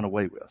 that was done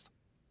away with.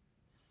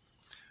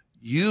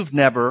 You've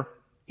never,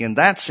 in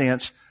that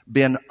sense,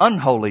 been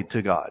unholy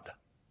to God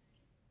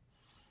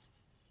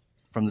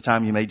from the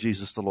time you made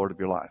Jesus the Lord of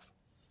your life.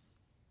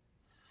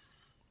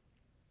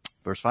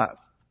 Verse 5.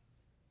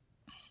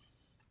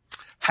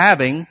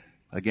 Having,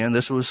 again,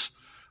 this was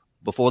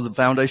before the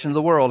foundation of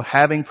the world,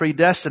 having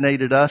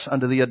predestinated us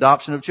unto the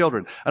adoption of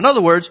children. In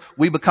other words,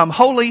 we become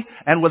holy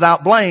and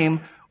without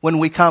blame when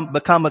we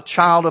become a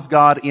child of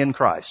God in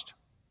Christ,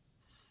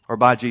 or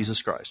by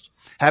Jesus Christ.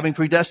 Having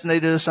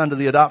predestinated us unto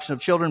the adoption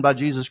of children by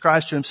Jesus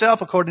Christ to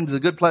himself, according to the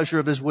good pleasure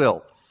of his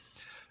will.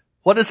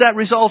 What does that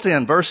result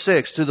in? Verse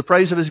 6, to the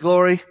praise of his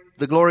glory,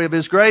 the glory of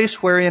his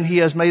grace, wherein he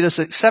has made us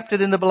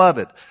accepted in the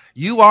beloved.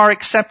 You are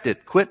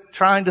accepted. Quit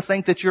trying to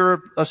think that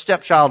you're a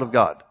stepchild of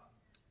God.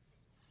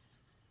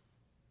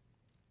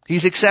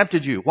 He's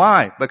accepted you.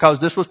 Why? Because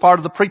this was part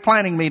of the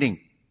pre-planning meeting.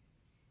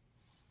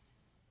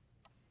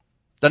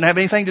 Doesn't have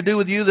anything to do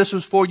with you. This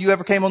was before you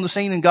ever came on the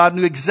scene, and God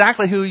knew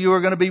exactly who you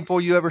were going to be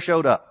before you ever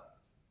showed up.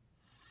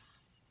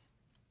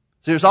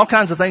 So there's all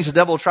kinds of things the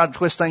devil will try to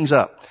twist things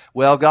up.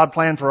 Well, God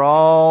planned for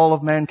all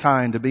of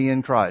mankind to be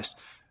in Christ,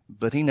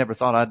 but he never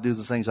thought I'd do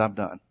the things I've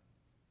done.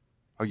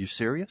 Are you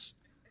serious?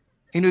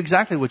 He knew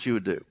exactly what you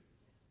would do.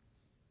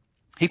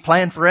 He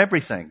planned for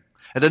everything.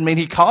 It doesn't mean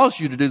he caused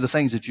you to do the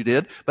things that you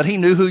did, but he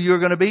knew who you were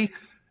going to be,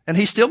 and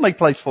he still made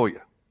place for you.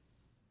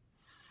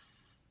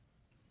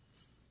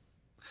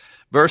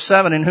 Verse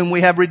 7, in whom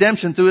we have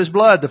redemption through his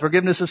blood, the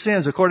forgiveness of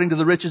sins, according to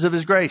the riches of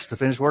his grace, the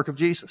finished work of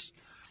Jesus,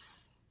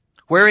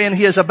 wherein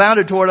he has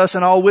abounded toward us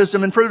in all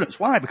wisdom and prudence.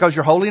 Why? Because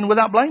you're holy and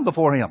without blame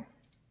before him.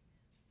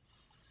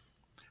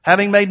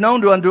 Having made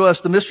known unto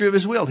us the mystery of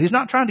his will. He's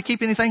not trying to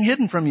keep anything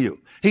hidden from you.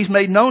 He's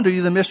made known to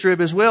you the mystery of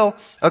his will,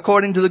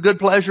 according to the good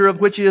pleasure of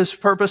which he has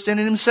purposed in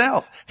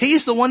himself.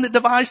 He's the one that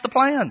devised the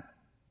plan.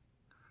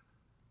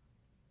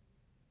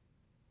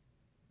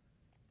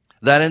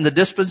 That in the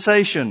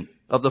dispensation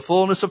of the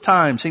fullness of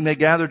times he may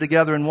gather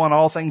together in one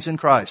all things in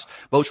Christ,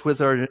 both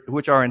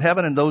which are in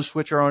heaven and those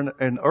which are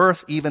on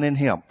earth, even in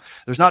him.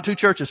 There's not two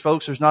churches,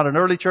 folks. There's not an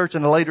early church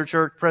and a later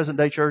church, present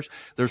day church.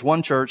 There's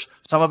one church.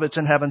 Some of it's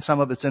in heaven, some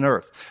of it's in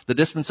earth. The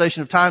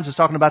dispensation of times is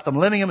talking about the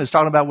millennium, is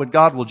talking about when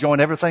God will join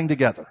everything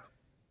together.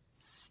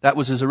 That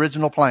was his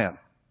original plan.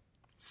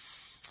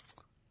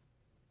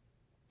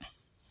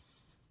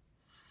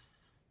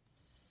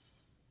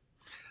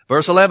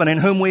 Verse 11, in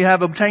whom we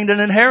have obtained an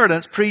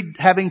inheritance,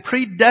 having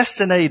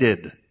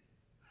predestinated.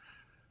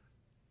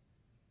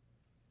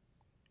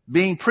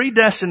 Being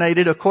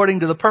predestinated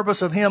according to the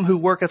purpose of him who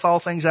worketh all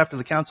things after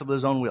the counsel of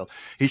his own will.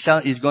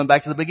 He's going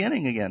back to the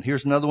beginning again.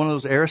 Here's another one of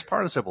those aorist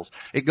participles.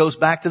 It goes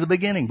back to the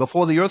beginning.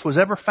 Before the earth was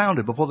ever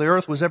founded, before the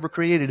earth was ever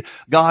created,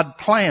 God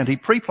planned, he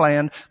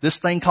pre-planned this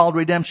thing called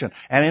redemption.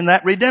 And in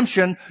that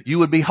redemption, you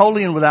would be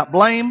holy and without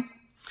blame.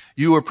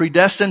 You were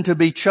predestined to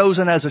be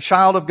chosen as a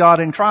child of God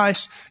in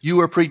Christ. You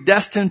were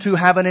predestined to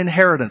have an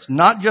inheritance.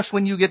 Not just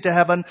when you get to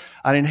heaven.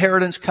 An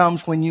inheritance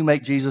comes when you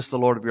make Jesus the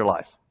Lord of your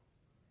life.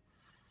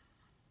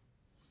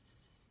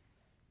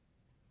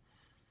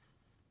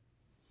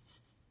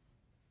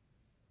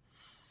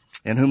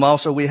 In whom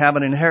also we have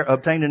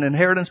obtained an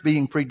inheritance,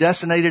 being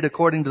predestinated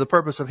according to the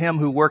purpose of him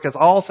who worketh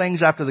all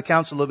things after the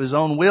counsel of his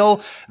own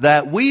will,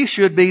 that we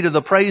should be to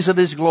the praise of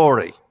his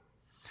glory.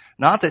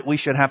 Not that we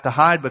should have to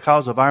hide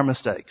because of our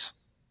mistakes.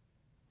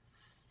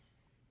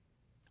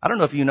 I don't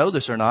know if you know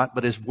this or not,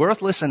 but as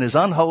worthless and as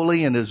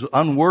unholy and as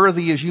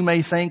unworthy as you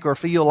may think or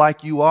feel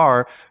like you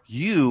are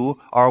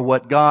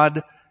what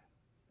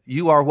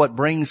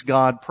brings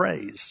God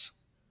praise.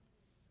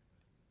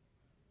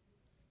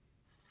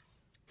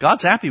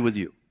 God's happy with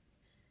you.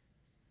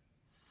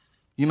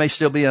 You may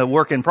still be a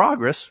work in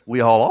progress.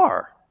 We all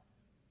are.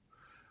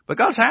 But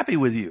God's happy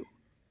with you.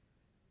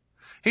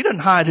 He doesn't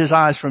hide his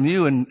eyes from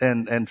you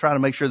and try to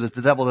make sure that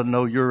the devil doesn't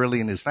know you're really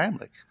in his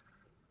family.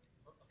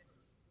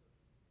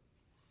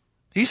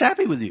 He's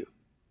happy with you.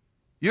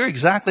 You're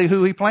exactly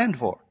who he planned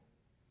for.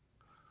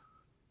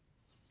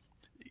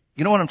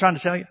 You know what I'm trying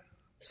to tell you?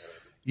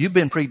 You've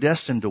been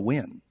predestined to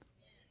win.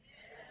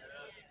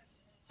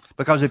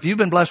 Because if you've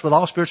been blessed with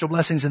all spiritual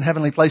blessings in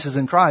heavenly places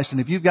in Christ, and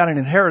if you've got an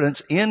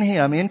inheritance in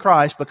him, in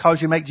Christ,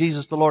 because you make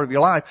Jesus the Lord of your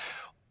life,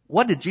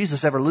 what did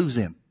Jesus ever lose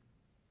in?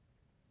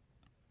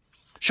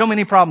 Show me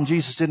any problem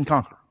Jesus didn't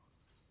conquer.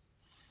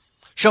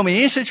 Show me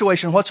any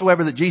situation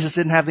whatsoever that Jesus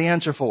didn't have the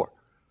answer for.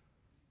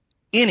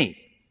 Any.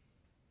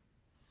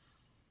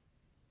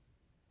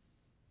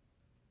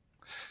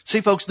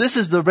 See, folks, this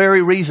is the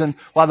very reason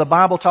why the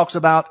Bible talks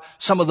about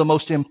some of the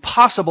most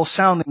impossible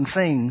sounding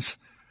things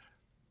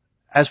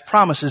as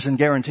promises and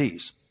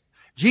guarantees.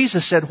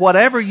 Jesus said,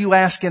 whatever you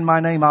ask in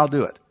my name, I'll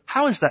do it.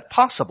 How is that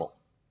possible?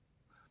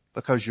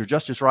 Because you're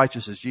just as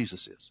righteous as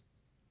Jesus is.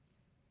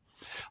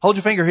 Hold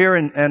your finger here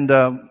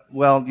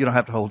well, you don't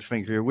have to hold your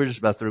finger here. We're just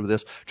about through with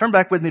this. Turn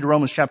back with me to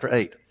Romans chapter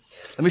 8.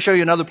 Let me show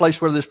you another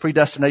place where this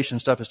predestination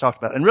stuff is talked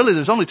about. And really,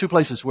 there's only two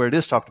places where it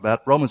is talked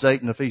about, Romans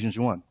 8 and Ephesians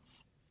 1.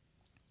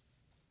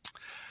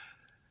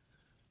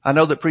 I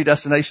know that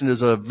predestination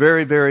is a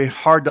very, very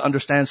hard to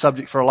understand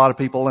subject for a lot of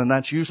people, and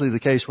that's usually the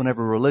case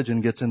whenever religion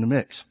gets in the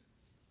mix.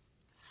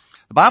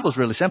 The Bible's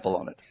really simple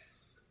on it.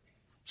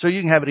 So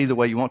you can have it either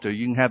way you want to.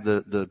 You can have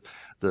the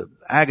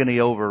agony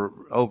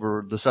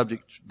over the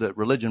subject that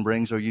religion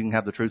brings, or you can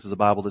have the truth of the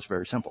Bible that's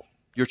very simple.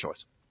 Your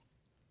choice.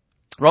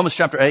 Romans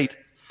chapter 8.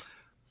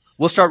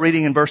 We'll start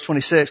reading in verse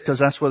 26 because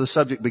that's where the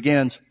subject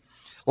begins.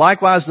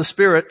 Likewise, the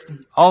Spirit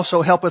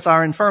also helpeth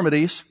our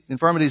infirmities.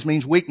 Infirmities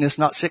means weakness,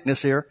 not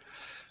sickness here.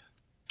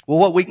 Well,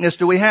 what weakness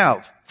do we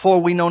have? For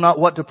we know not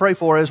what to pray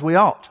for as we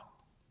ought.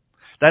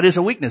 That is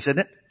a weakness, isn't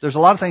it? There's a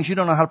lot of things you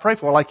don't know how to pray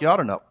for like you ought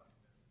to know.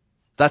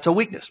 That's a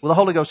weakness. Well, the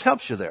Holy Ghost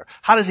helps you there.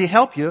 How does He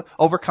help you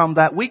overcome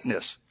that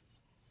weakness?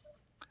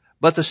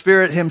 But the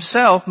Spirit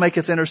Himself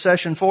maketh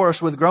intercession for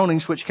us with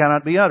groanings which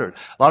cannot be uttered.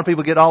 A lot of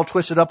people get all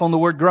twisted up on the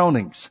word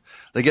groanings.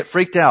 They get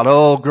freaked out.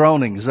 Oh,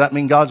 groanings. Does that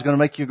mean God's going to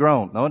make you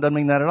groan? No, it doesn't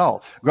mean that at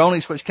all.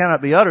 Groanings which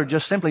cannot be uttered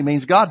just simply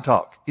means God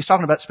talk. He's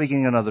talking about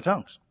speaking in other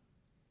tongues.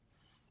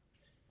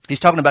 He's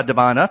talking about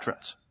divine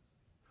utterance.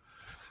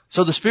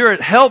 So the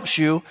Spirit helps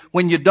you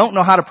when you don't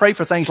know how to pray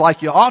for things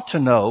like you ought to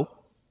know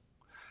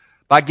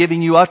by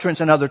giving you utterance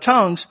in other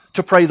tongues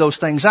to pray those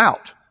things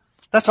out.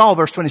 That's all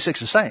verse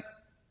 26 is saying.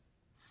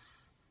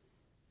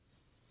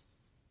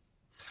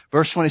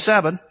 Verse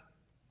 27,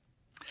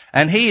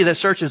 and He that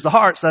searches the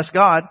hearts, that's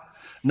God,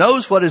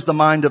 knows what is the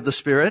mind of the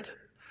Spirit,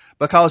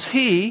 because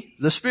He,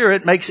 the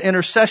Spirit, makes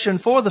intercession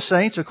for the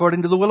saints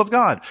according to the will of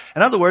God.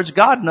 In other words,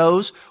 God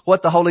knows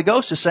what the Holy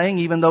Ghost is saying,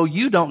 even though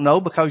you don't know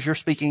because you're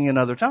speaking in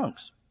other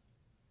tongues.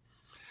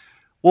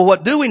 Well,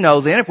 what do we know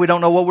then if we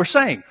don't know what we're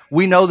saying?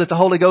 We know that the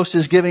Holy Ghost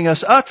is giving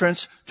us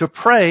utterance to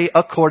pray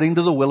according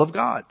to the will of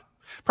God.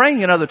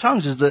 Praying in other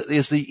tongues is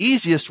the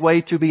easiest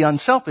way to be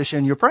unselfish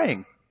in your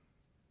praying.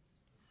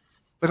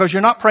 Because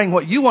you're not praying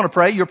what you want to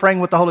pray, you're praying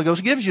what the Holy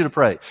Ghost gives you to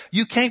pray.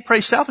 You can't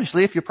pray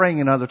selfishly if you're praying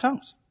in other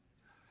tongues.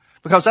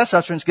 Because that's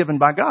utterance given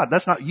by God.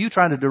 That's not you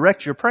trying to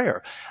direct your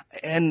prayer.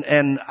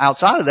 And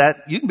outside of that,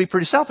 you can be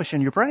pretty selfish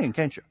in your praying,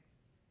 can't you?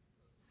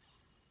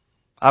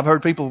 I've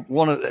heard people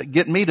want to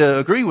get me to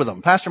agree with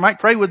them. Pastor Mike,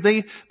 pray with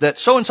me that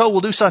so-and-so will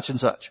do such and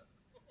such.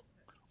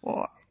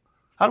 Well,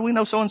 how do we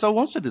know so-and-so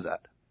wants to do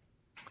that?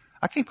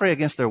 I can't pray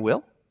against their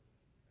will.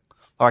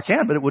 Or I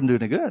can, but it wouldn't do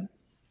any good.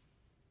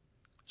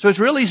 So it's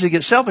real easy to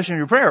get selfish in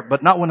your prayer,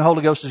 but not when the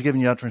Holy Ghost is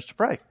giving you utterance to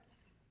pray.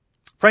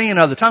 Praying in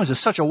other tongues is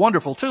such a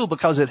wonderful tool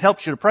because it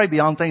helps you to pray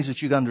beyond things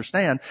that you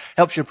understand,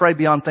 helps you pray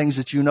beyond things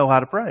that you know how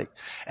to pray.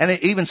 And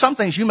even some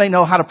things you may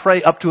know how to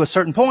pray up to a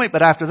certain point,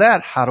 but after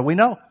that, how do we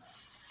know?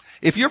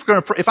 If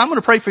I'm going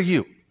to pray for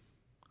you,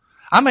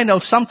 I may know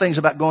some things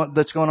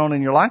that's going on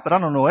in your life, but I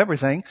don't know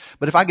everything.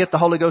 But if I get the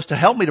Holy Ghost to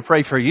help me to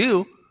pray for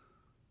you,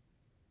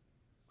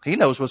 He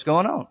knows what's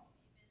going on.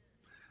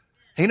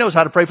 He knows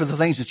how to pray for the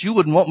things that you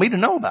wouldn't want me to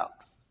know about.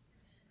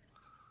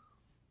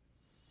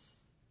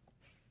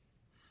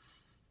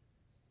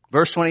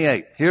 Verse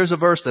 28. Here's a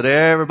verse that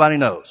everybody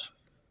knows.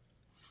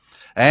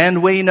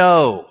 And we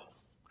know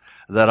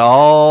that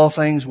all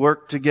things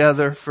work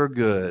together for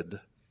good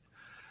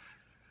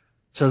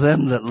to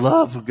them that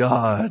love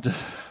God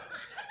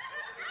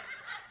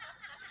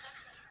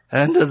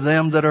and to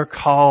them that are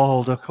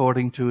called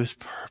according to His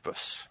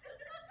purpose.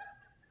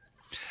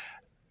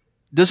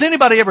 Does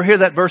anybody ever hear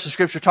that verse of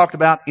Scripture talked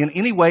about in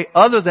any way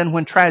other than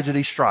when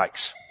tragedy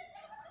strikes?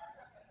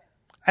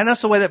 And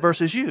that's the way that verse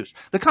is used.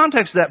 The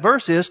context of that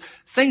verse is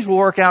things will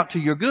work out to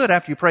your good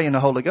after you pray in the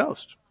Holy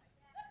Ghost.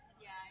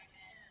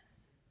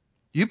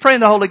 You pray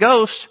in the Holy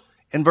Ghost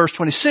in verse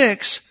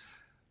 26,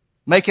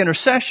 make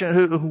intercession,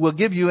 who will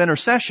give you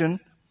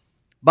intercession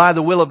by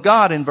the will of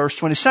God in verse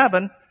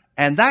 27,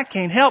 and that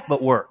can't help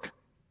but work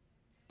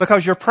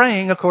because you're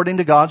praying according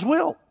to God's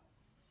will.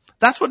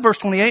 That's what verse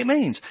 28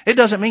 means. It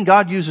doesn't mean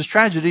God uses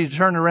tragedy to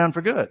turn it around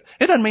for good.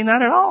 It doesn't mean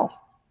that at all.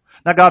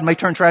 Now, God may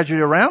turn tragedy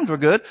around for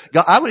good.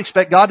 I would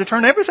expect God to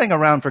turn everything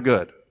around for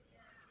good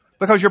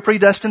because you're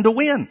predestined to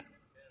win.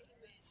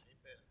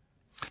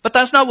 But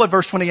that's not what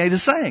verse 28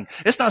 is saying.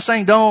 It's not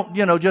saying don't,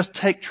 just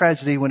take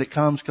tragedy when it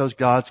comes because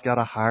God's got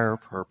a higher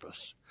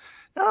purpose.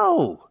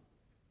 No.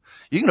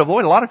 You can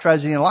avoid a lot of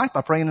tragedy in life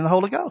by praying in the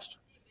Holy Ghost.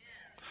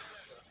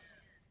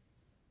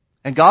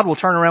 And God will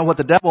turn around what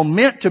the devil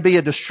meant to be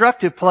a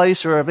destructive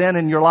place or event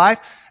in your life,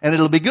 and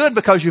it'll be good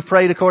because you've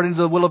prayed according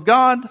to the will of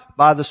God,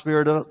 by the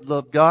Spirit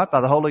of God, by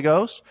the Holy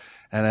Ghost,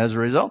 and as a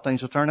result,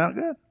 things will turn out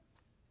good.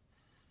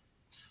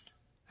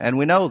 And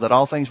we know that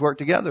all things work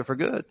together for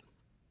good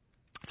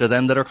to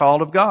them that are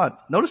called of God.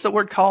 Notice the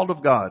word called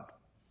of God.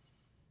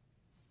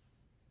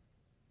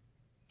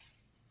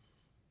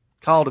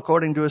 Called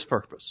according to His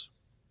purpose.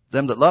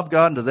 Them that love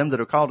God and to them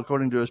that are called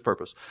according to His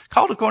purpose.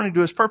 Called according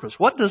to His purpose.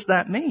 What does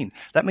that mean?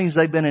 That means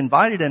they've been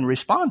invited and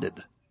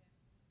responded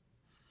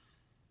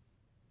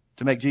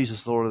to make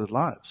Jesus the Lord of their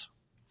lives.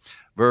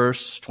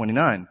 Verse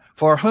 29.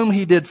 For whom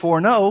He did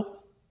foreknow,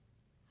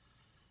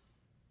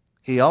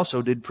 He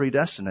also did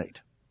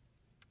predestinate.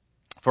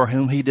 For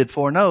whom He did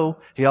foreknow,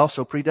 He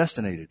also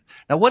predestinated.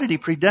 Now what did He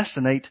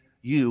predestinate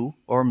you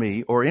or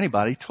me or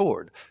anybody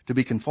toward? To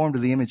be conformed to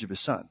the image of His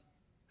Son.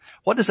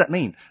 What does that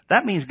mean?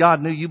 That means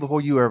God knew you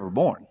before you were ever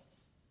born.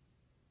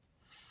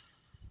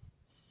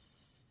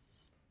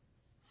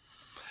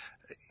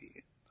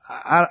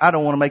 I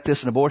don't want to make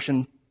this an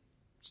abortion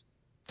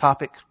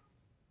topic,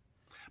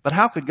 but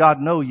how could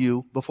God know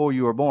you before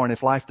you were born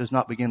if life does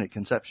not begin at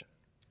conception?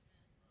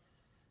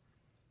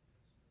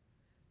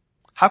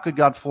 How could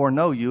God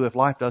foreknow you if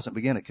life doesn't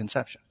begin at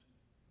conception?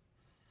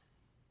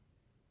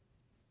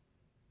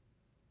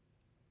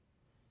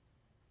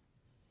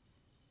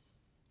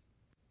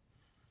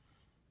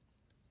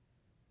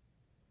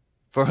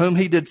 For whom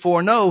he did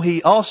foreknow,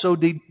 he also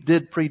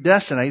did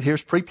predestinate.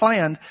 Here's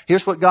pre-planned.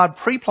 Here's what God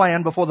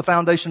pre-planned before the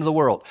foundation of the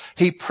world.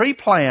 He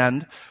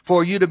pre-planned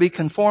for you to be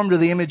conformed to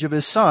the image of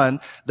his Son,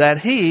 that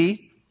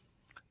he,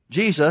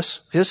 Jesus,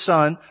 his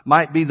Son,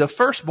 might be the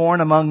firstborn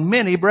among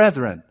many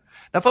brethren.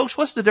 Now folks,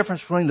 what's the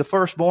difference between the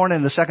firstborn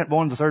and the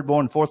secondborn, the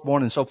thirdborn,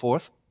 fourthborn, and so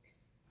forth?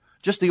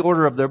 Just the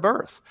order of their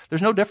birth.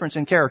 There's no difference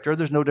in character.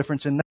 There's no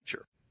difference in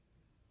nature.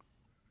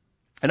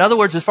 In other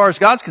words, as far as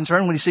God's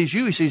concerned, when he sees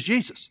you, he sees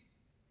Jesus.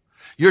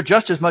 You're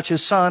just as much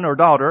his son or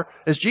daughter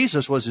as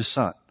Jesus was his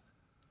son.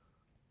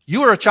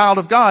 You are a child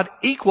of God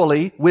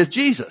equally with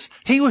Jesus.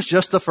 He was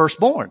just the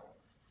firstborn.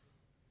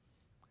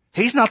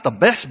 He's not the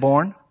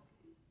bestborn,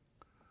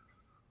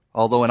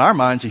 although in our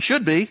minds he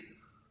should be.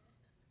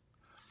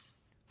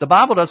 The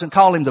Bible doesn't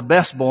call him the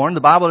bestborn.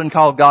 The Bible didn't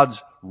call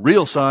God's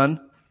real son.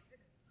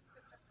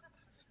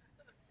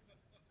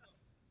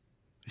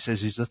 He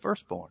says he's the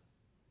firstborn.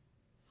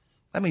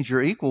 That means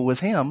you're equal with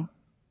him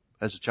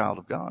as a child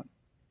of God.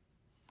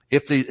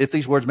 If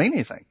these words mean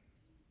anything.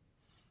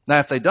 Now,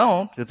 if they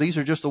don't, if these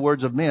are just the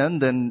words of men,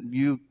 then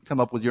you come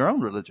up with your own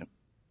religion.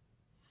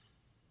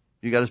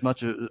 You got as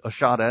much a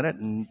shot at it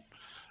and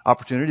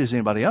opportunity as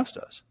anybody else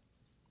does.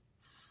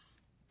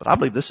 But I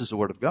believe this is the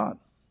word of God.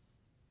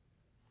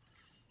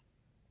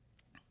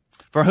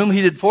 For whom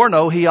he did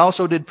foreknow, he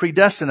also did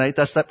predestinate,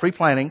 that's that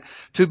pre-planning,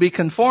 to be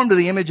conformed to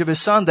the image of his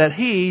Son, that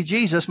he,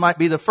 Jesus, might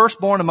be the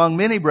firstborn among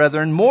many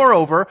brethren.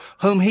 Moreover,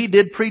 whom he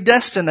did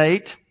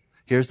predestinate.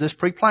 Here's this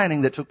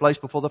pre-planning that took place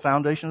before the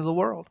foundation of the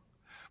world.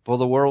 Before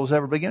the world was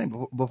ever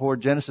beginning. Before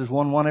Genesis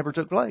 1:1 ever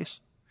took place.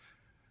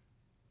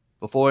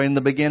 Before in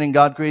the beginning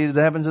God created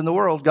the heavens and the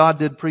world. God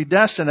did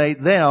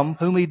predestinate them.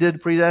 Whom he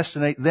did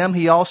predestinate, them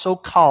he also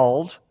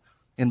called,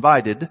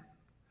 invited.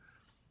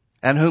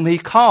 And whom he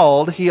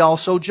called, he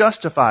also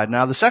justified.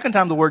 Now the second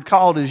time the word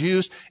called is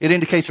used, it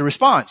indicates a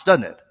response,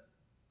 doesn't it?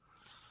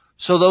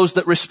 So those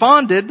that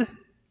responded,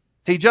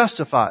 he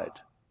justified.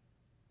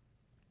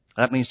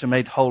 That means to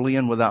make holy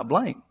and without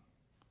blame,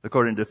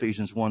 according to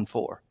Ephesians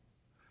 1:4.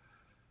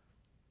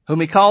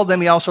 Whom he called,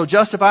 them he also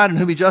justified, and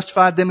whom he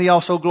justified, them he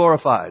also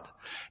glorified.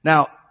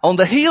 Now, on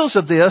the heels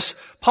of this,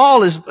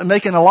 Paul is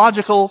making a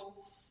logical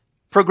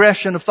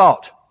progression of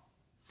thought.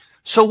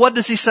 So what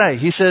does he say?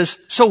 He says,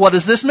 so what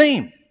does this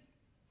mean?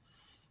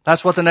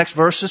 That's what the next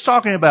verse is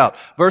talking about.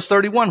 Verse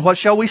 31, what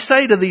shall we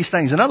say to these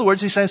things? In other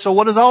words, he's saying, so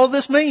what does all of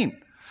this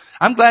mean?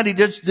 I'm glad he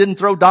just didn't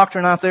throw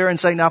doctrine out there and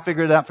say, now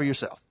figure it out for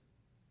yourself.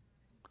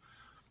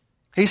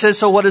 He says,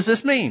 so what does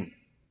this mean?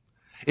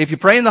 If you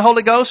pray in the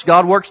Holy Ghost,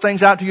 God works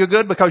things out to your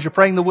good because you're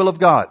praying the will of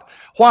God.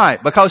 Why?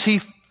 Because he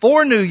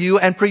foreknew you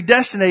and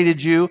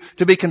predestinated you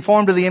to be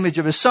conformed to the image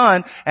of his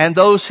Son, and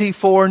those he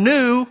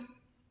foreknew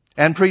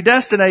and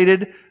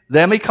predestinated,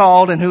 them he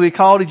called, and who he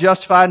called he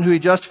justified, and who he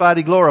justified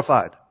he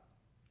glorified.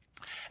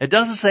 It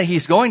doesn't say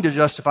he's going to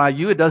justify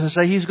you. It doesn't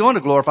say he's going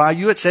to glorify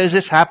you. It says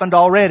it's happened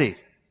already.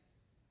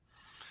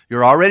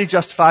 You're already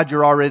justified.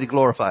 You're already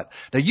glorified.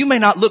 Now you may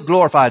not look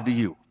glorified to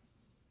you.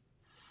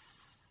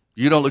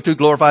 You don't look too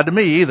glorified to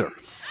me either.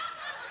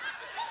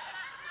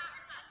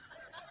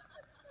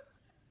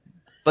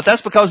 But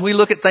that's because we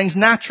look at things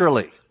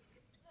naturally.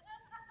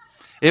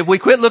 If we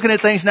quit looking at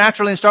things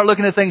naturally and start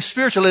looking at things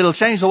spiritually, it'll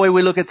change the way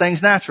we look at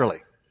things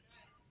naturally.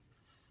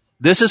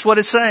 This is what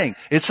it's saying.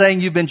 It's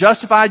saying you've been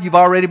justified, you've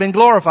already been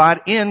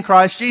glorified in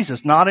Christ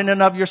Jesus. Not in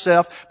and of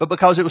yourself, but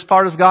because it was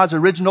part of God's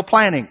original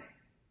planning.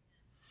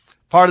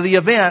 Part of the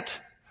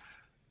event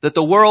that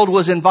the world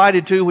was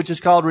invited to, which is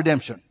called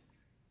redemption.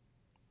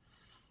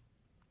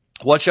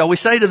 What shall we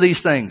say to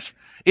these things?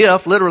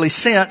 If, literally,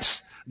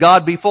 since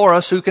God be for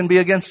us, who can be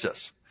against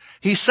us?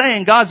 He's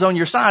saying God's on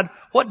your side.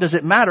 What does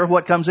it matter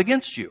what comes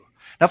against you?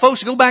 Now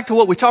folks, go back to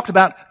what we talked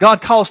about.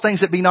 God calls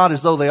things that be not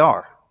as though they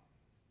are.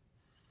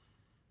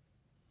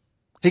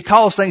 He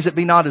calls things that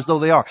be not as though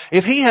they are.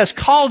 If he has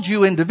called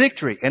you into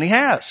victory, and he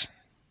has.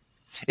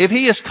 If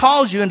he has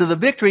called you into the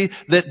victory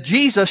that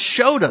Jesus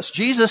showed us.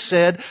 Jesus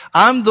said,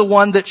 I'm the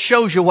one that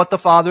shows you what the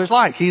Father is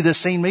like. He that's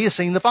seen me has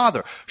seen the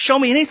Father. Show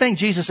me anything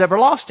Jesus ever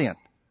lost in.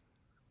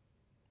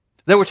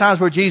 There were times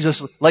where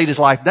Jesus laid his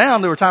life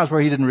down. There were times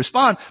where he didn't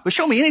respond. But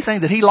show me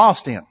anything that he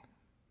lost in.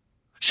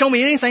 Show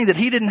me anything that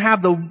he didn't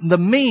have the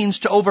means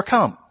to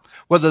overcome.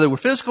 Whether they were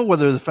physical,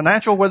 whether they were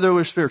financial, whether they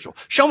were spiritual.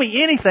 Show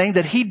me anything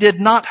that he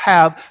did not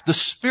have the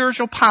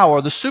spiritual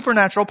power, the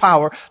supernatural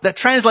power that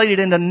translated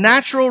into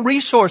natural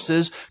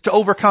resources to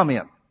overcome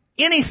in.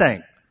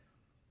 Anything.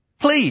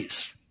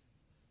 Please.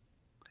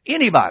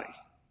 Anybody.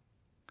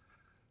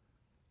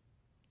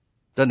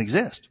 Doesn't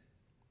exist.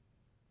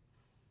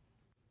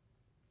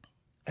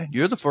 And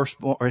you're the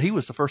firstborn, or he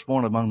was the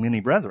firstborn among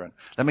many brethren.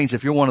 That means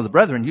if you're one of the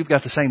brethren, you've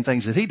got the same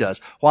things that he does.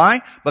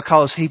 Why?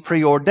 Because he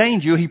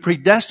preordained you, he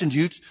predestined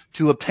you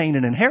to obtain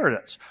an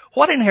inheritance.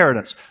 What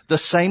inheritance? The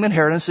same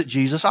inheritance that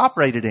Jesus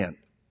operated in.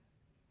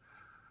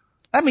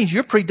 That means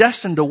you're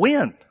predestined to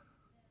win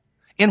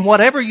in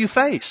whatever you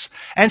face.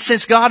 And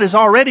since God has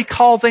already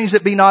called things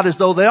that be not as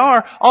though they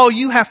are, all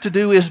you have to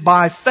do is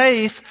by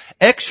faith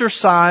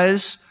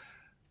exercise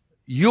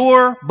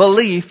your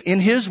belief in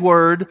His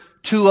Word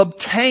to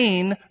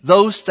obtain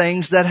those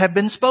things that have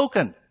been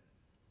spoken.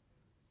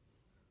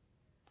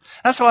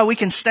 That's why we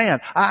can stand.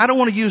 I don't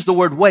want to use the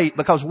word wait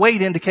because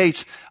wait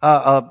indicates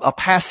a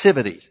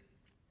passivity.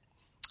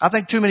 I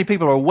think too many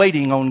people are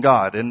waiting on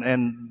God,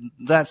 and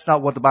that's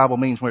not what the Bible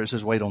means when it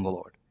says wait on the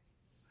Lord.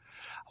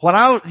 When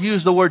I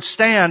use the word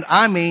stand,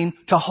 I mean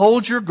to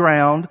hold your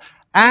ground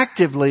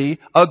actively,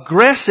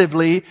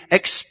 aggressively,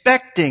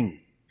 expecting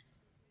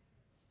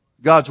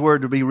God's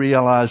Word to be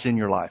realized in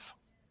your life.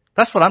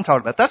 That's what I'm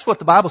talking about. That's what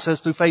the Bible says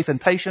through faith and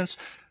patience.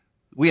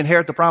 We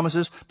inherit the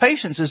promises.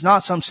 Patience is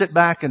not some sit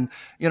back and,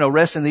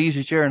 rest in the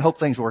easy chair and hope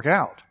things work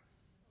out.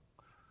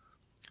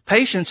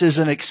 Patience is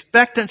an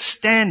expectant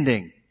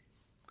standing,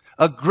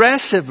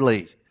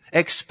 aggressively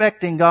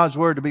expecting God's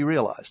Word to be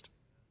realized.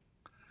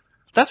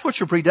 That's what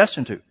you're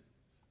predestined to.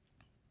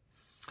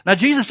 Now,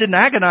 Jesus didn't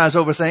agonize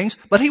over things,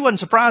 but He wasn't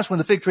surprised when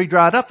the fig tree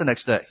dried up the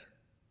next day.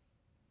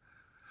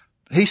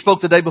 He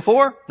spoke the day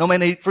before, no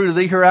man eat fruit of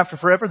thee hereafter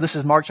forever. This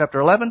is Mark chapter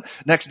 11.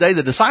 Next day,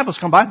 the disciples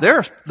come by.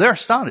 They're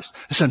astonished.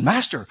 They said,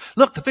 Master,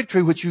 look, the fig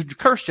tree which you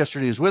cursed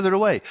yesterday is withered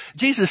away.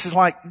 Jesus is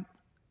like,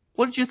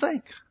 what did you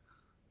think?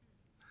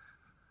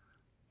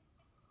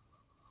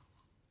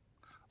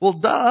 Well,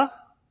 duh.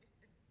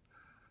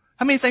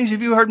 How many things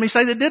have you heard me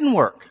say that didn't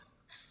work?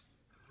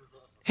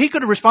 He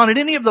could have responded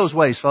any of those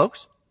ways,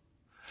 folks.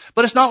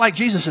 But it's not like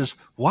Jesus says,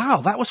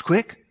 wow, that was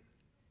quick.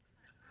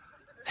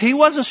 He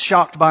wasn't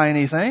shocked by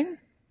anything.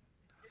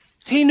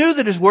 He knew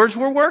that His words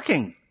were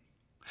working.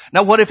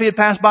 Now, what if He had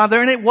passed by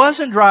there and it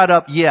wasn't dried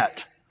up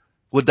yet?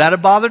 Would that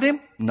have bothered Him?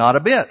 Not a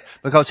bit,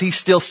 because He's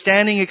still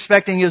standing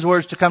expecting His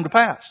words to come to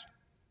pass.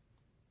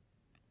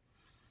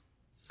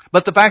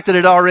 But the fact that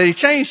it already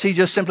changed, He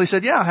just simply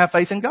said, yeah, have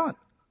faith in God.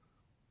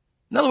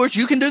 In other words,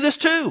 you can do this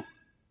too.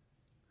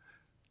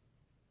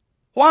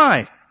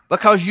 Why?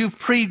 Because you've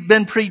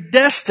been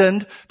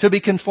predestined to be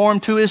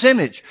conformed to His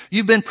image.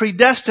 You've been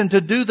predestined to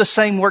do the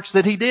same works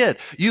that He did.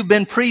 You've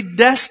been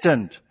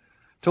predestined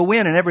to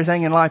win in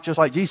everything in life just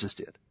like Jesus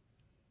did.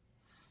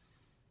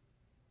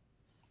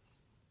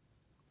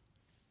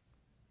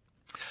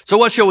 So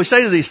what shall we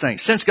say to these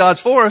things? Since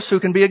God's for us, who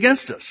can be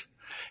against us?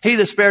 He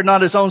that spared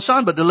not His own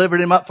Son, but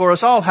delivered Him up for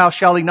us all, how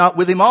shall He not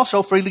with Him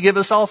also freely give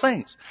us all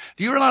things?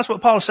 Do you realize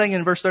what Paul is saying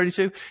in verse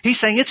 32? He's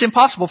saying it's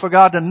impossible for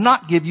God to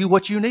not give you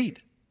what you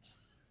need.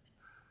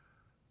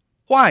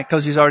 Why?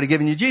 Because He's already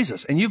given you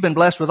Jesus. And you've been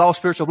blessed with all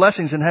spiritual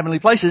blessings in heavenly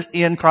places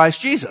in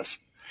Christ Jesus.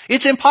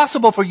 It's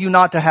impossible for you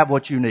not to have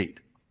what you need.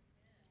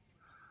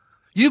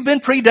 You've been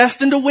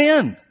predestined to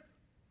win.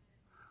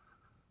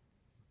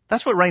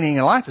 That's what reigning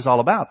in life is all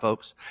about,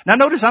 folks. Now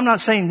notice I'm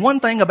not saying one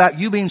thing about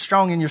you being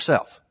strong in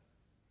yourself.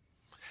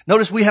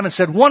 Notice we haven't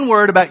said one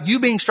word about you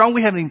being strong.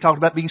 We haven't even talked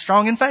about being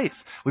strong in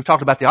faith. We've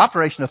talked about the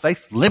operation of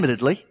faith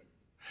limitedly.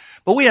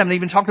 But we haven't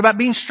even talked about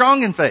being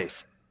strong in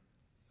faith.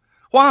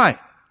 Why?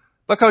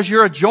 Because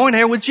you're a joint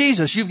heir with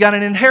Jesus. You've got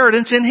an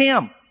inheritance in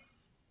Him.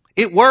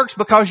 It works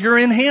because you're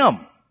in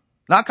Him.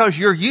 Not because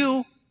you're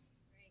you,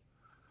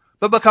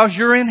 but because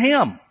you're in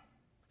Him.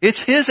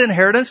 It's His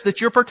inheritance that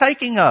you're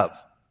partaking of.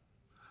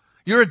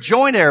 You're a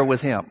joint heir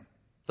with Him,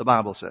 the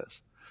Bible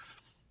says.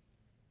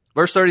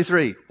 Verse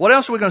 33. What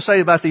else are we going to say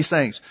about these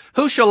things?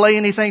 Who shall lay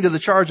anything to the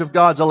charge of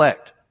God's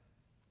elect?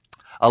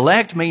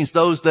 Elect means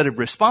those that have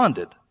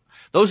responded.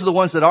 Those are the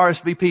ones that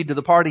RSVP'd to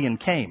the party and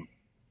came.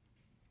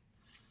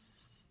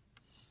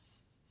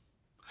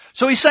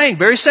 So He's saying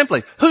very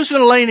simply, who's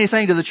going to lay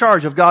anything to the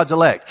charge of God's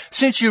elect?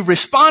 Since you've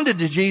responded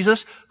to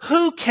Jesus,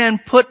 who can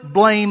put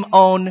blame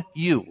on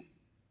you?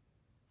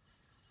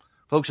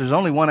 Folks, there's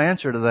only one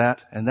answer to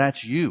that, and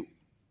that's you.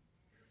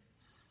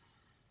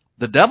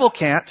 The devil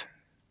can't.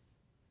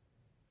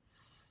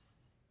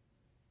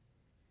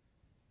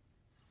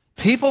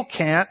 People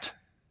can't.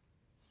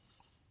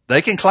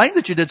 They can claim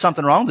that you did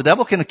something wrong. The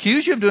devil can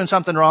accuse you of doing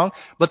something wrong.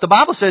 But the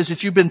Bible says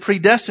that you've been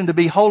predestined to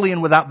be holy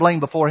and without blame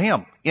before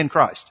Him in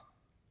Christ.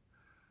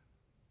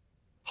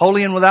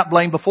 Holy and without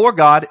blame before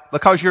God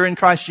because you're in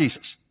Christ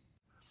Jesus.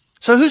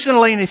 So who's going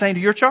to lay anything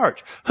to your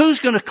charge? Who's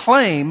going to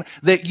claim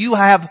that you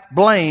have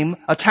blame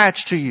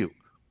attached to you?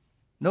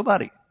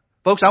 Nobody.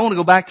 Folks, I want to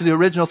go back to the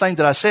original thing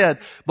that I said.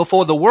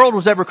 Before the world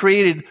was ever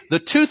created, the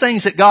two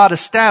things that God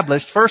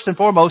established, first and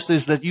foremost,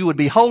 is that you would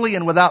be holy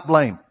and without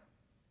blame.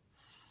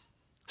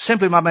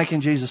 Simply by making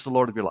Jesus the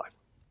Lord of your life.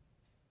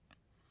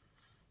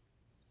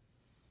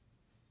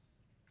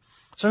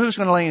 So who's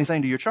going to lay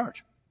anything to your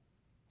charge?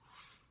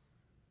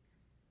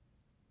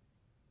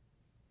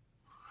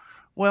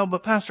 Well,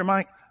 but Pastor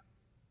Mike,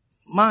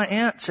 my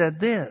aunt said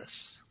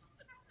this.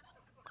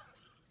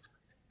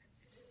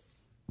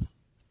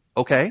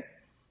 Okay.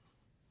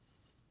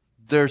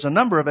 There's a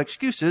number of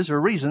excuses or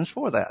reasons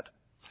for that.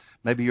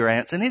 Maybe your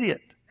aunt's an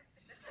idiot.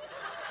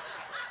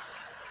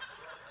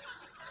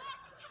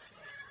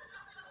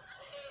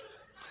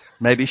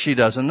 Maybe she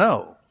doesn't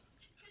know.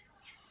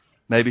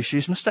 Maybe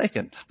she's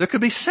mistaken. There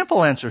could be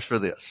simple answers for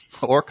this,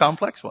 or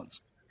complex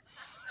ones.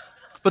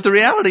 But the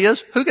reality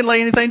is, who can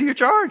lay anything to your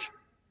charge?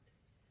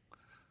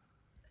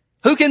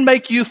 Who can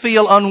make you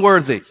feel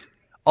unworthy,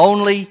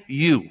 Only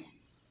you.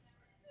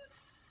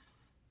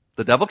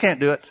 The devil can't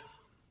do it.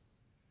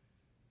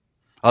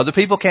 Other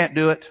people can't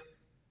do it.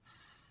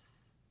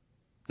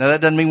 Now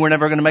that doesn't mean we're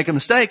never going to make a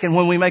mistake. And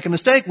when we make a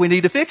mistake, we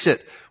need to fix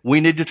it. We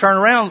need to turn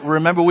around.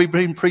 Remember, we've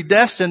been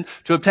predestined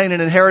to obtain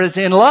an inheritance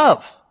in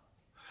love.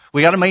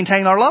 We got to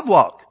maintain our love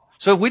walk.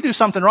 So if we do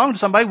something wrong to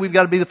somebody, we've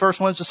got to be the first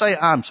ones to say,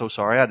 I'm so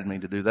sorry. I didn't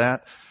mean to do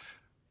that.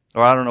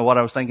 Or I don't know what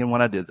I was thinking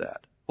when I did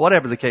that.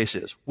 Whatever the case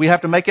is. We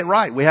have to make it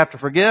right. We have to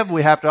forgive.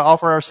 We have to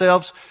offer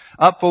ourselves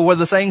up for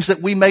the things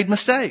that we made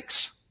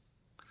mistakes.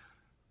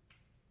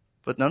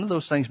 But none of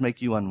those things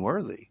make you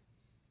unworthy.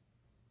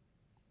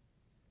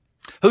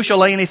 Who shall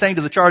lay anything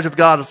to the charge of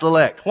God of the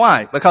elect?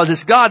 Why? Because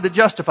it's God that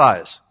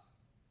justifies.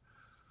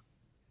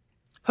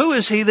 Who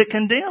is he that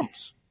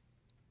condemns?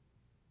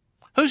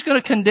 Who's going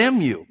to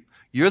condemn you?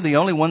 You're the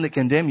only one that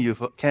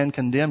can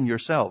condemn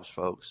yourselves,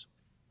 folks.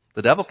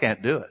 The devil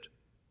can't do it.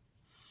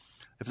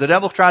 If the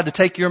devil tried to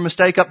take your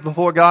mistake up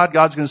before God,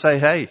 God's going to say,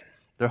 hey,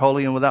 they're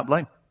holy and without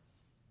blame.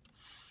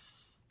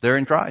 They're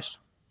in Christ.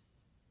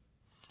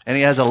 And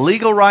he has a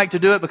legal right to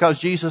do it because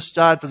Jesus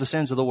died for the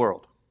sins of the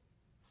world.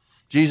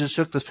 Jesus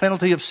took the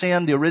penalty of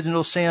sin, the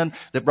original sin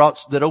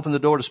that opened the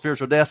door to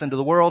spiritual death into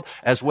the world,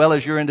 as well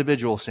as your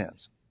individual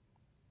sins.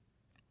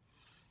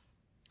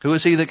 Who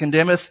is he that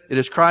condemneth? It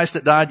is Christ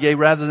that died, yea,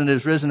 rather than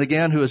is risen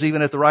again, who is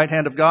even at the right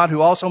hand of God,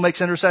 who also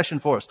makes intercession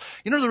for us.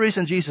 You know the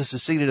reason Jesus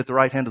is seated at the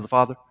right hand of the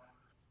Father?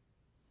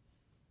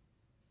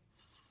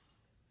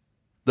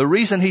 The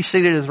reason he's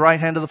seated at the right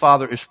hand of the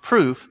Father is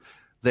proof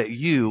that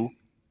you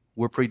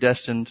were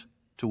predestined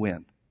to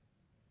win.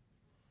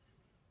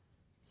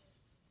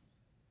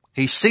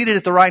 He's seated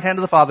at the right hand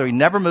of the Father. He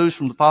never moves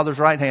from the Father's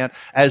right hand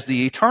as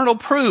the eternal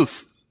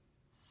proof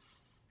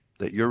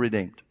that you're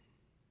redeemed.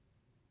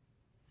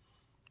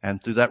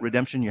 And through that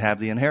redemption, you have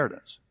the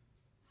inheritance.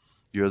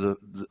 You're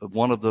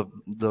one of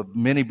the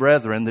many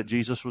brethren that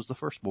Jesus was the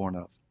firstborn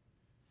of.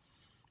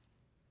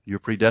 You're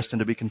predestined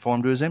to be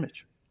conformed to his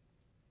image.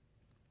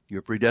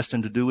 You're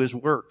predestined to do his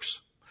works.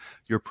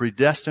 You're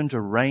predestined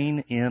to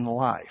reign in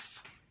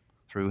life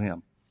through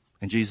him.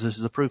 And Jesus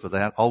is the proof of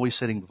that, always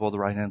sitting before the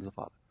right hand of the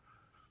Father.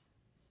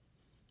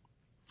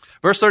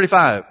 Verse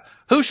 35,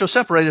 who shall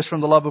separate us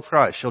from the love of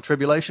Christ? Shall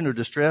tribulation or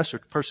distress or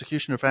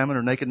persecution or famine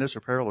or nakedness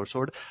or peril or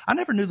sword? I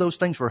never knew those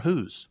things were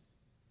whose.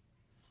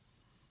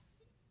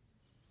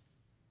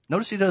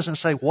 Notice he doesn't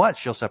say what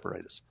shall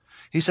separate us.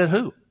 He said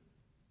who.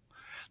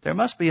 There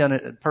must be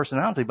a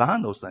personality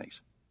behind those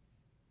things.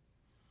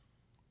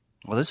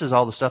 Well, this is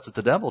all the stuff that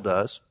the devil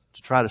does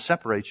to try to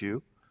separate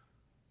you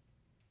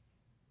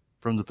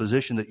from the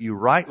position that you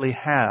rightly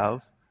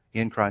have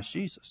in Christ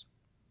Jesus.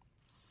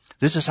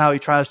 This is how he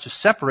tries to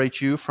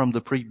separate you from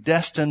the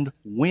predestined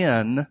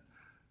win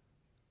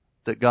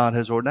that God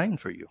has ordained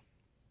for you.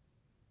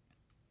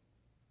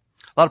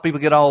 A lot of people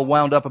get all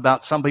wound up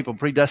about some people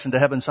predestined to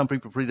heaven, some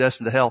people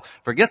predestined to hell.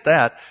 Forget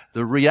that.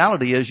 The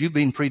reality is you've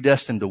been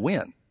predestined to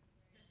win.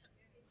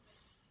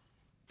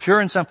 Pure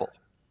and simple.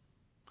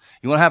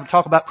 You want to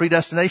talk about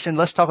predestination?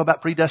 Let's talk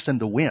about predestined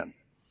to win.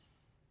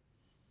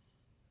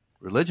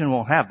 Religion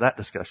won't have that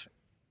discussion.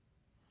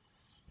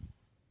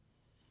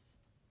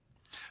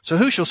 So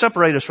who shall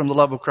separate us from the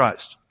love of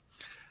Christ?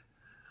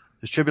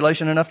 Is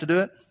tribulation enough to do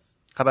it?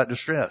 How about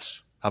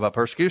distress? How about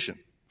persecution?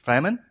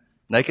 Famine?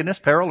 Nakedness?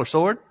 Peril? Or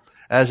sword?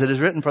 As it is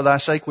written, for thy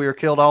sake we are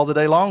killed all the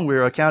day long. We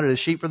are accounted as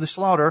sheep for the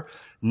slaughter.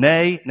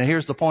 Nay, now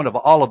here's the point of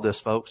all of this,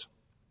 folks.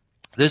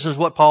 This is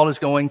what Paul is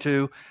going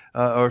to,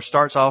 or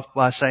starts off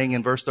by saying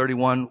in verse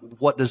 31,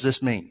 what does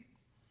this mean?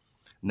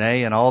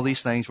 Nay, in all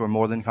these things we're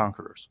more than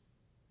conquerors.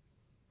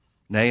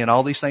 Nay, in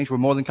all these things we're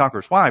more than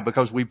conquerors. Why?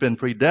 Because we've been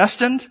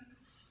predestined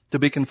to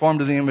be conformed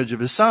to the image of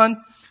his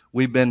Son.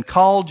 We've been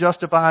called,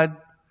 justified,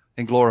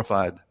 and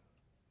glorified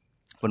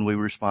when we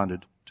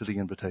responded to the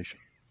invitation.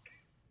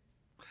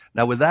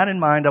 Now with that in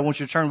mind, I want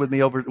you to turn with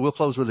me over, we'll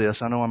close with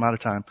this. I know I'm out of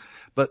time,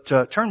 but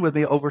turn with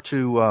me over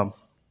to,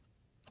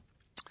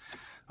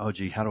 how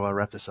do I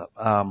wrap this up?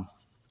 How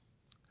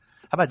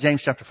about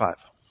James chapter 5?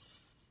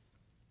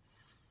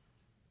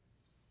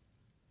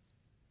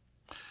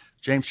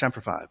 James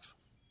chapter 5.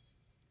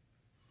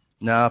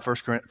 No,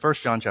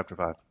 First John chapter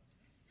 5.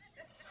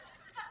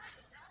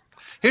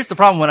 Here's the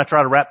problem when I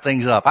try to wrap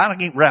things up. I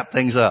can't wrap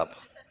things up.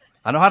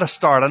 I know how to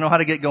start. I know how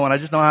to get going. I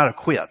just know how to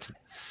quit.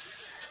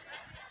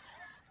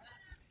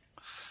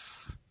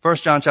 1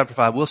 John chapter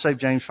 5. We'll save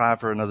James 5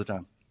 for another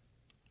time.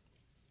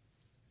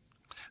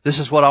 This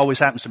is what always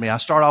happens to me. I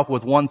start off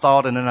with one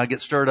thought and then I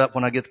get stirred up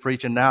when I get to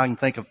preach, and now I can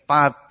think of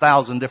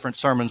 5,000 different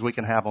sermons we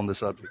can have on this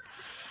subject.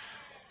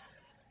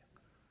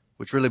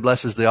 Which really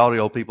blesses the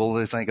audio people.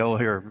 They think, oh,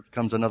 here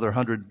comes another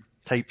 100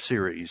 tape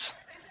series.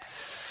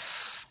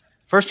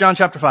 1 John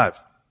chapter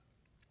 5.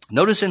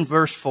 Notice in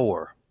verse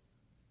 4.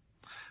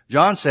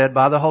 John said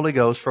by the Holy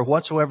Ghost, for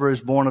whatsoever is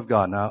born of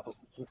God. Now,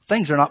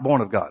 things are not born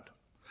of God.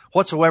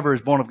 Whatsoever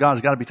is born of God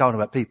has got to be talking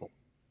about people.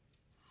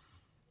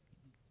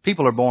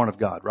 People are born of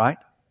God, right?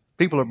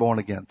 People are born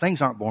again.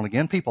 Things aren't born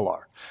again. People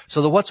are.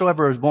 So the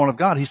whatsoever is born of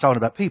God, he's talking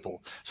about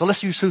people. So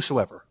let's use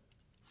whosoever.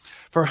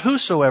 For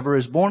whosoever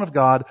is born of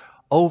God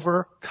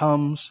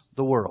overcomes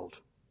the world.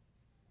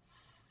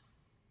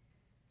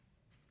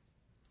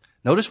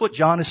 Notice what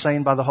John is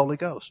saying by the Holy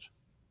Ghost.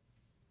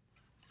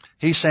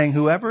 He's saying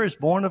whoever is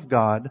born of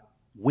God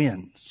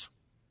wins.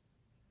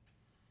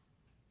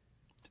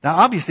 Now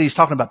obviously he's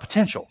talking about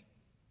potential.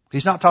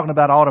 He's not talking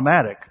about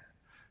automatic,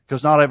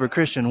 because not every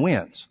Christian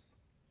wins.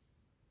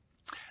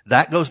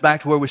 That goes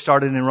back to where we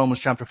started in Romans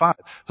chapter 5.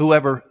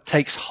 Whoever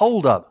takes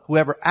hold of,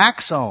 whoever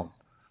acts on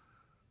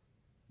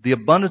the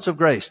abundance of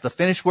grace, the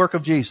finished work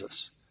of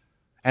Jesus,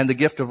 and the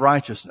gift of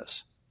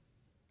righteousness,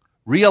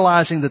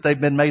 realizing that they've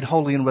been made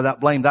holy and without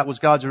blame, that was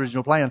God's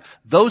original plan,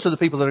 those are the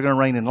people that are going to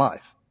reign in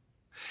life.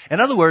 In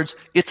other words,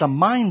 it's a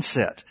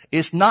mindset.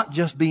 It's not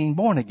just being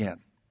born again.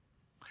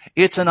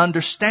 It's an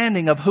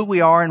understanding of who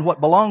we are and what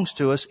belongs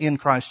to us in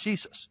Christ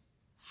Jesus.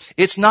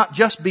 It's not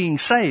just being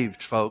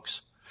saved,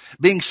 folks.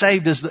 Being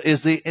saved is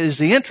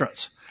the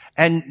entrance.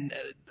 And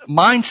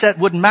mindset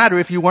wouldn't matter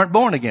if you weren't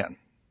born again.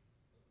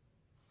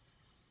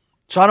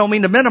 So I don't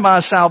mean to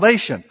minimize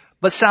salvation,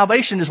 but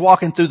salvation is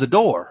walking through the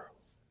door.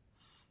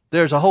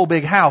 There's a whole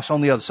big house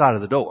on the other side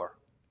of the door.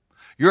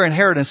 Your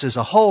inheritance is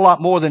a whole lot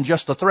more than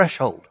just the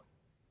threshold.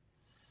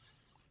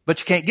 But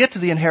you can't get to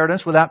the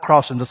inheritance without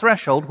crossing the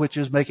threshold, which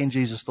is making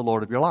Jesus the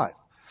Lord of your life.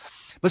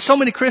 But so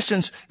many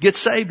Christians get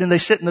saved and they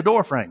sit in the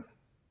door frame.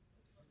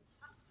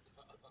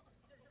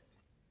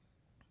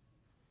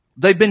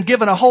 They've been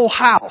given a whole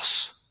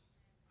house,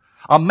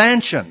 a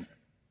mansion,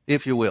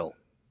 if you will.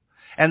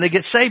 And they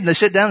get saved and they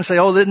sit down and say,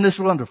 oh, isn't this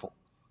wonderful?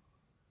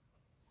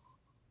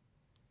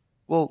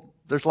 Well,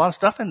 there's a lot of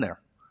stuff in there.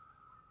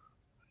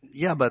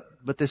 Yeah, but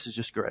this is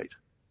just great.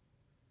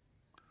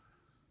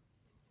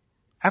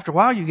 After a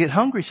while, you get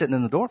hungry sitting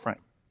in the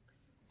doorframe.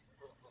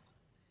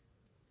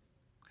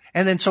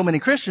 And then so many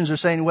Christians are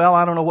saying, well,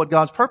 I don't know what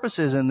God's purpose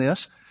is in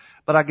this,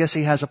 but I guess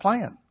He has a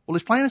plan. Well,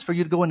 His plan is for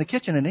you to go in the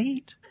kitchen and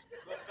eat.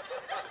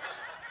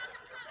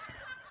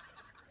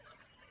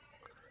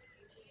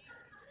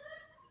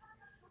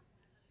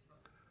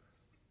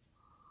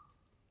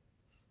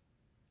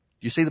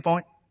 You see the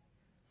point?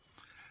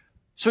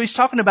 So he's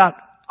talking about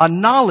a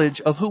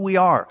knowledge of who we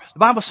are. The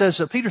Bible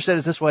says, Peter said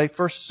it this way,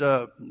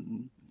 2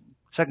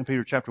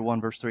 Peter chapter 1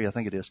 verse 3, I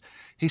think it is.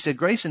 He said,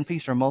 grace and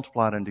peace are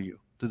multiplied unto you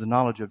through the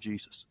knowledge of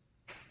Jesus.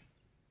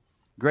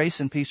 Grace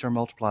and peace are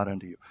multiplied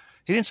unto you.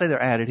 He didn't say they're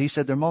added, he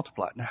said they're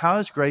multiplied. Now how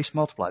is grace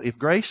multiplied? If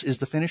grace is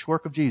the finished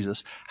work of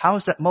Jesus, how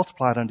is that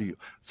multiplied unto you?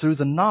 Through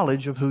the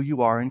knowledge of who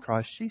you are in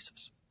Christ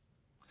Jesus.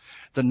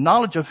 The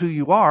knowledge of who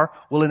you are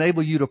will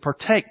enable you to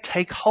partake,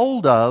 take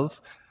hold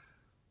of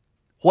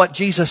what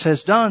Jesus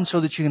has done so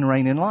that you can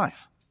reign in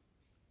life.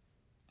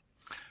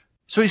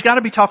 So he's got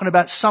to be talking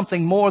about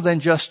something more than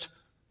just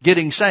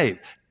getting saved.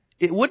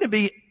 Wouldn't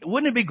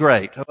it be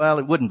great? Well,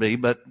 it wouldn't be,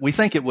 but we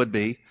think it would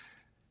be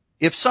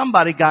if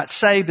somebody got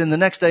saved and the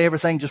next day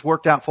everything just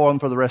worked out for them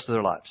for the rest of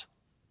their lives.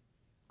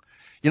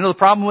 You know the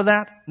problem with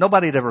that?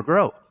 Nobody'd ever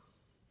grow.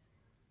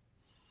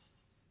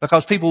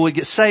 Because people would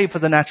get saved for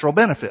the natural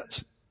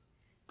benefits.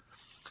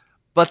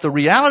 But the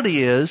reality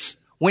is,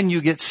 when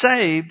you get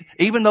saved,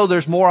 even though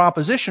there's more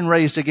opposition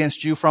raised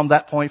against you from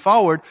that point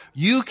forward,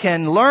 you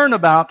can learn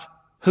about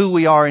who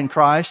we are in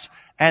Christ,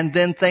 and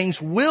then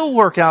things will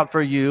work out for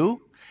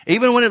you.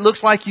 Even when it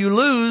looks like you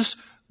lose,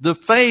 the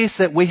faith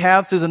that we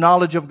have through the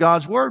knowledge of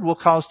God's Word will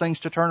cause things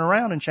to turn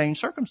around and change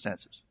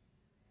circumstances.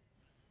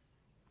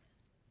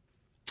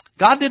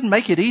 God didn't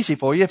make it easy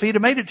for you. If He'd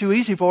have made it too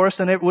easy for us,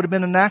 then it would have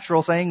been a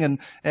natural thing,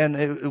 and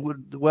it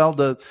would, well,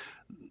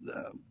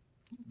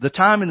 the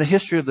time in the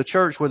history of the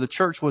church where the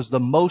church was the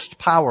most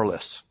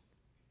powerless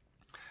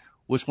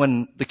was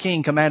when the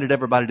king commanded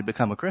everybody to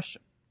become a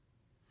Christian.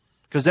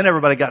 Because then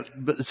everybody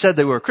said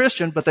they were a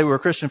Christian, but they were a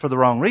Christian for the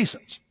wrong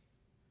reasons.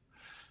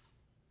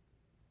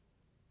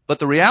 But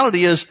the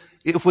reality is,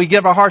 if we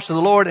give our hearts to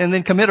the Lord and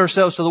then commit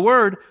ourselves to the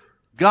Word,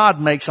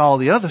 God makes all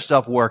the other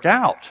stuff work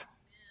out.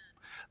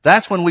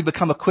 That's when we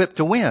become equipped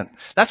to win.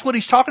 That's what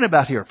he's talking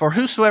about here. For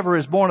whosoever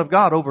is born of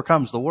God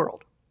overcomes the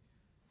world.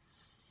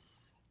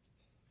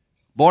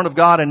 Born of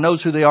God and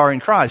knows who they are in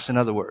Christ, in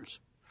other words,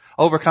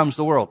 overcomes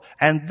the world.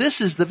 And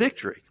this is the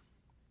victory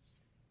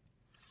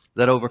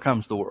that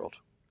overcomes the world,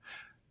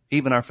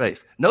 even our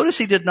faith. Notice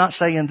he did not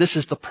say, and this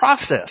is the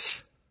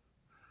process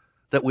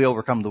that we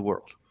overcome the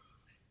world.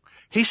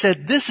 He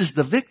said, this is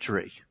the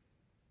victory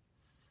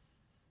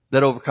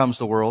that overcomes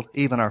the world,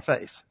 even our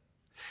faith.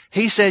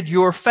 He said,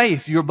 your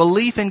faith, your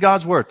belief in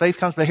God's Word. Faith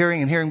comes by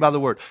hearing and hearing by the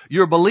Word.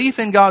 Your belief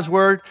in God's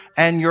Word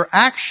and your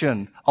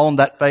action on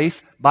that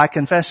faith by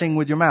confessing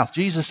with your mouth.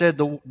 Jesus said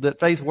that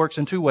faith works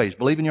in two ways.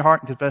 Believe in your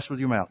heart and confess with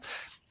your mouth.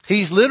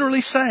 He's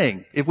literally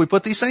saying, if we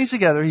put these things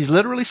together, he's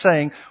literally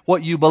saying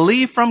what you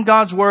believe from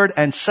God's Word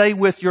and say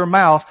with your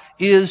mouth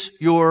is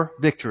your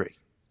victory.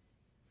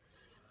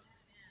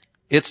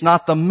 It's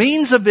not the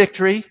means of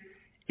victory.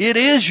 It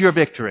is your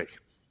victory.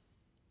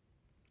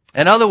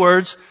 In other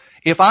words,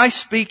 if I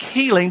speak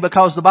healing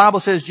because the Bible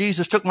says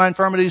Jesus took my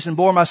infirmities and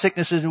bore my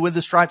sicknesses and with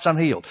the stripes I'm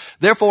healed.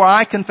 Therefore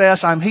I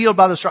confess I'm healed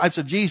by the stripes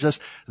of Jesus.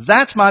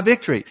 That's my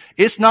victory.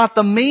 It's not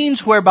the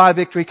means whereby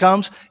victory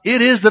comes.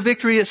 It is the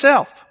victory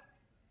itself.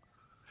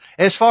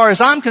 As far as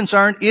I'm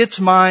concerned,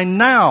 it's mine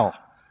now.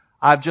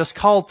 I've just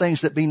called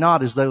things that be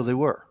not as though they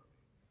were.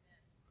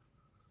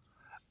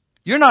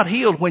 You're not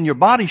healed when your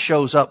body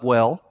shows up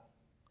well.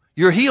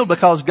 You're healed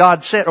because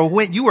God said, or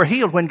when you were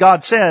healed when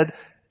God said,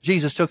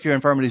 Jesus took your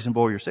infirmities and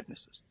bore your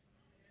sicknesses.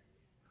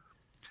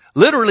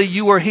 Literally,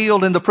 you were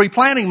healed in the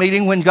pre-planning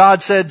meeting when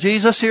God said,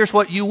 Jesus, here's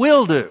what you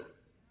will do.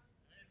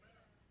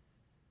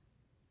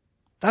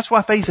 That's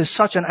why faith is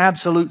such an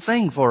absolute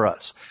thing for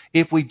us.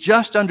 If we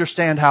just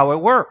understand how it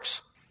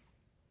works.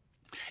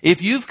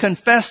 If you've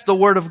confessed the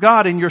Word of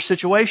God in your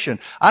situation,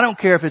 I don't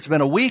care if it's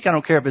been a week, I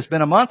don't care if it's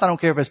been a month, I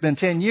don't care if it's been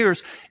 10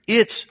 years,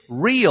 it's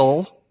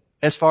real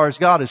as far as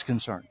God is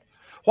concerned.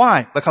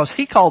 Why? Because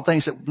He called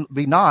things that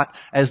be not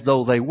as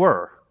though they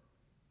were.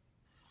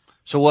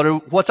 So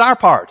what's our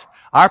part?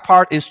 Our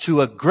part is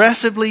to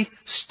aggressively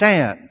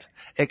stand,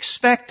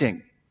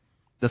 expecting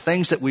the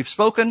things that we've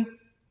spoken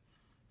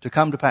to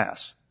come to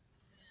pass.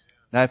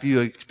 Now, if you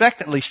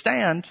expectantly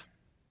stand,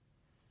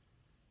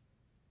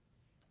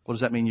 what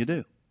does that mean you do?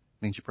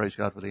 It means you praise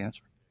God for the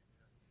answer.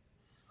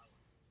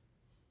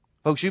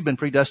 Folks, you've been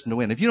predestined to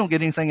win. If you don't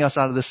get anything else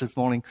out of this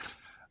morning,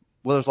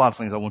 well, there's a lot of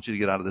things I want you to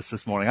get out of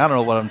this morning. I don't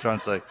know what I'm trying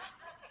to say.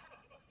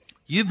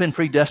 You've been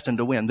predestined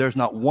to win. There's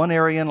not one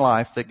area in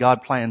life that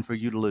God planned for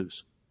you to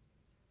lose.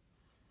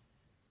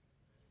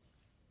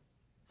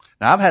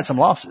 Now, I've had some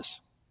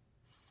losses.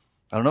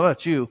 I don't know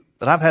about you,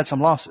 but I've had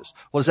some losses.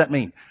 What does that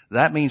mean?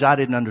 That means I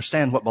didn't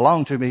understand what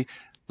belonged to me.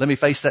 Let me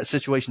face that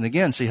situation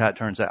again, see how it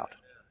turns out.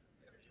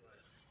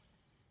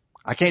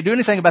 I can't do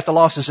anything about the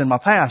losses in my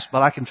past,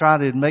 but I can try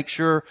to make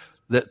sure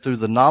that through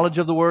the knowledge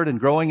of the Word and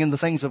growing in the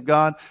things of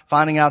God,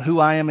 finding out who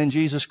I am in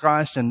Jesus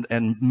Christ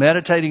and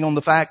meditating on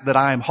the fact that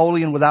I am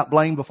holy and without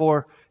blame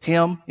before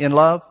Him in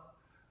love,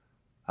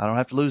 I don't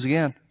have to lose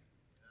again.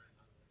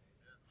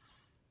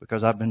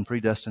 Because I've been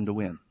predestined to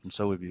win, and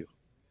so have you.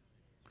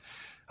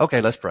 Okay,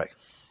 let's pray.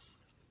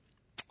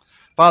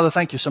 Father,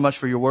 thank you so much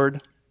for your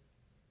Word.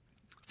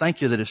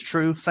 Thank you that it's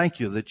true. Thank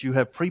you that you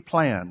have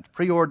pre-planned,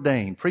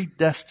 preordained,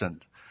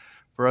 predestined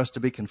for us to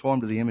be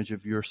conformed to the image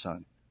of your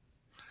Son.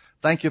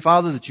 Thank you,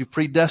 Father, that you've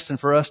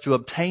predestined for us to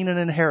obtain an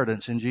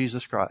inheritance in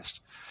Jesus Christ.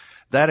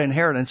 That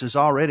inheritance is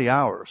already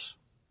ours.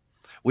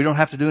 We don't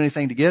have to do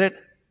anything to get it.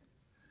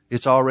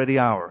 It's already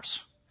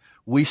ours.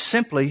 We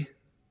simply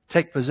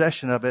take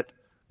possession of it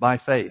by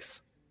faith.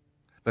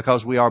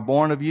 Because we are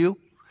born of you,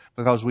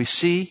 because we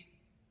see,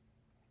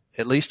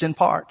 at least in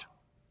part,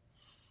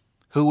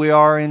 who we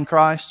are in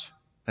Christ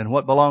and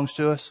what belongs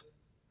to us.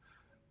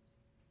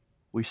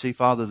 We see,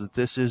 Father, that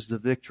this is the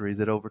victory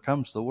that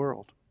overcomes the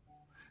world,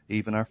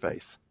 even our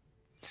faith.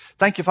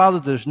 Thank you,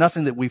 Father, there's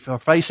nothing that we are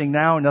facing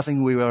now,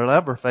 nothing we will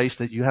ever face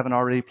that you haven't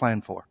already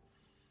planned for.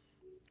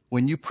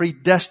 When you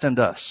predestined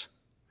us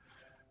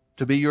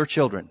to be your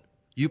children,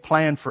 you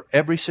planned for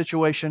every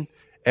situation,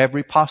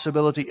 every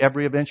possibility,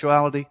 every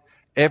eventuality,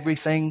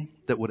 everything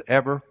that would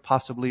ever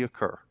possibly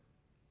occur.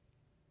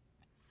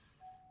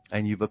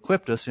 And you've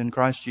equipped us in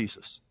Christ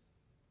Jesus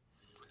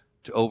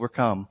to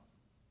overcome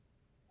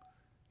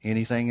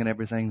anything and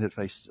everything that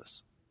faces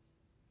us.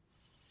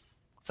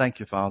 Thank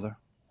you, Father,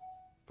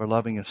 for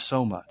loving us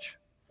so much,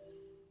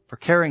 for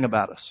caring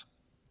about us,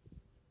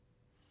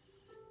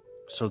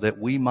 so that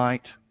we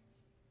might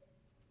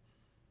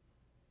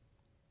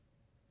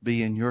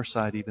be in your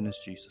sight even as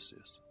Jesus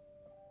is.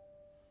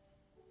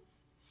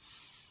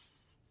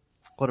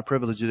 What a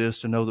privilege it is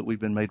to know that we've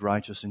been made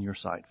righteous in your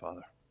sight,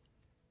 Father.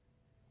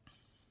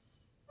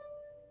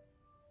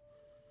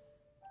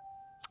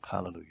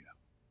 Hallelujah.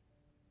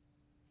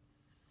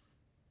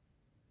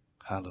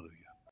 Hallelujah.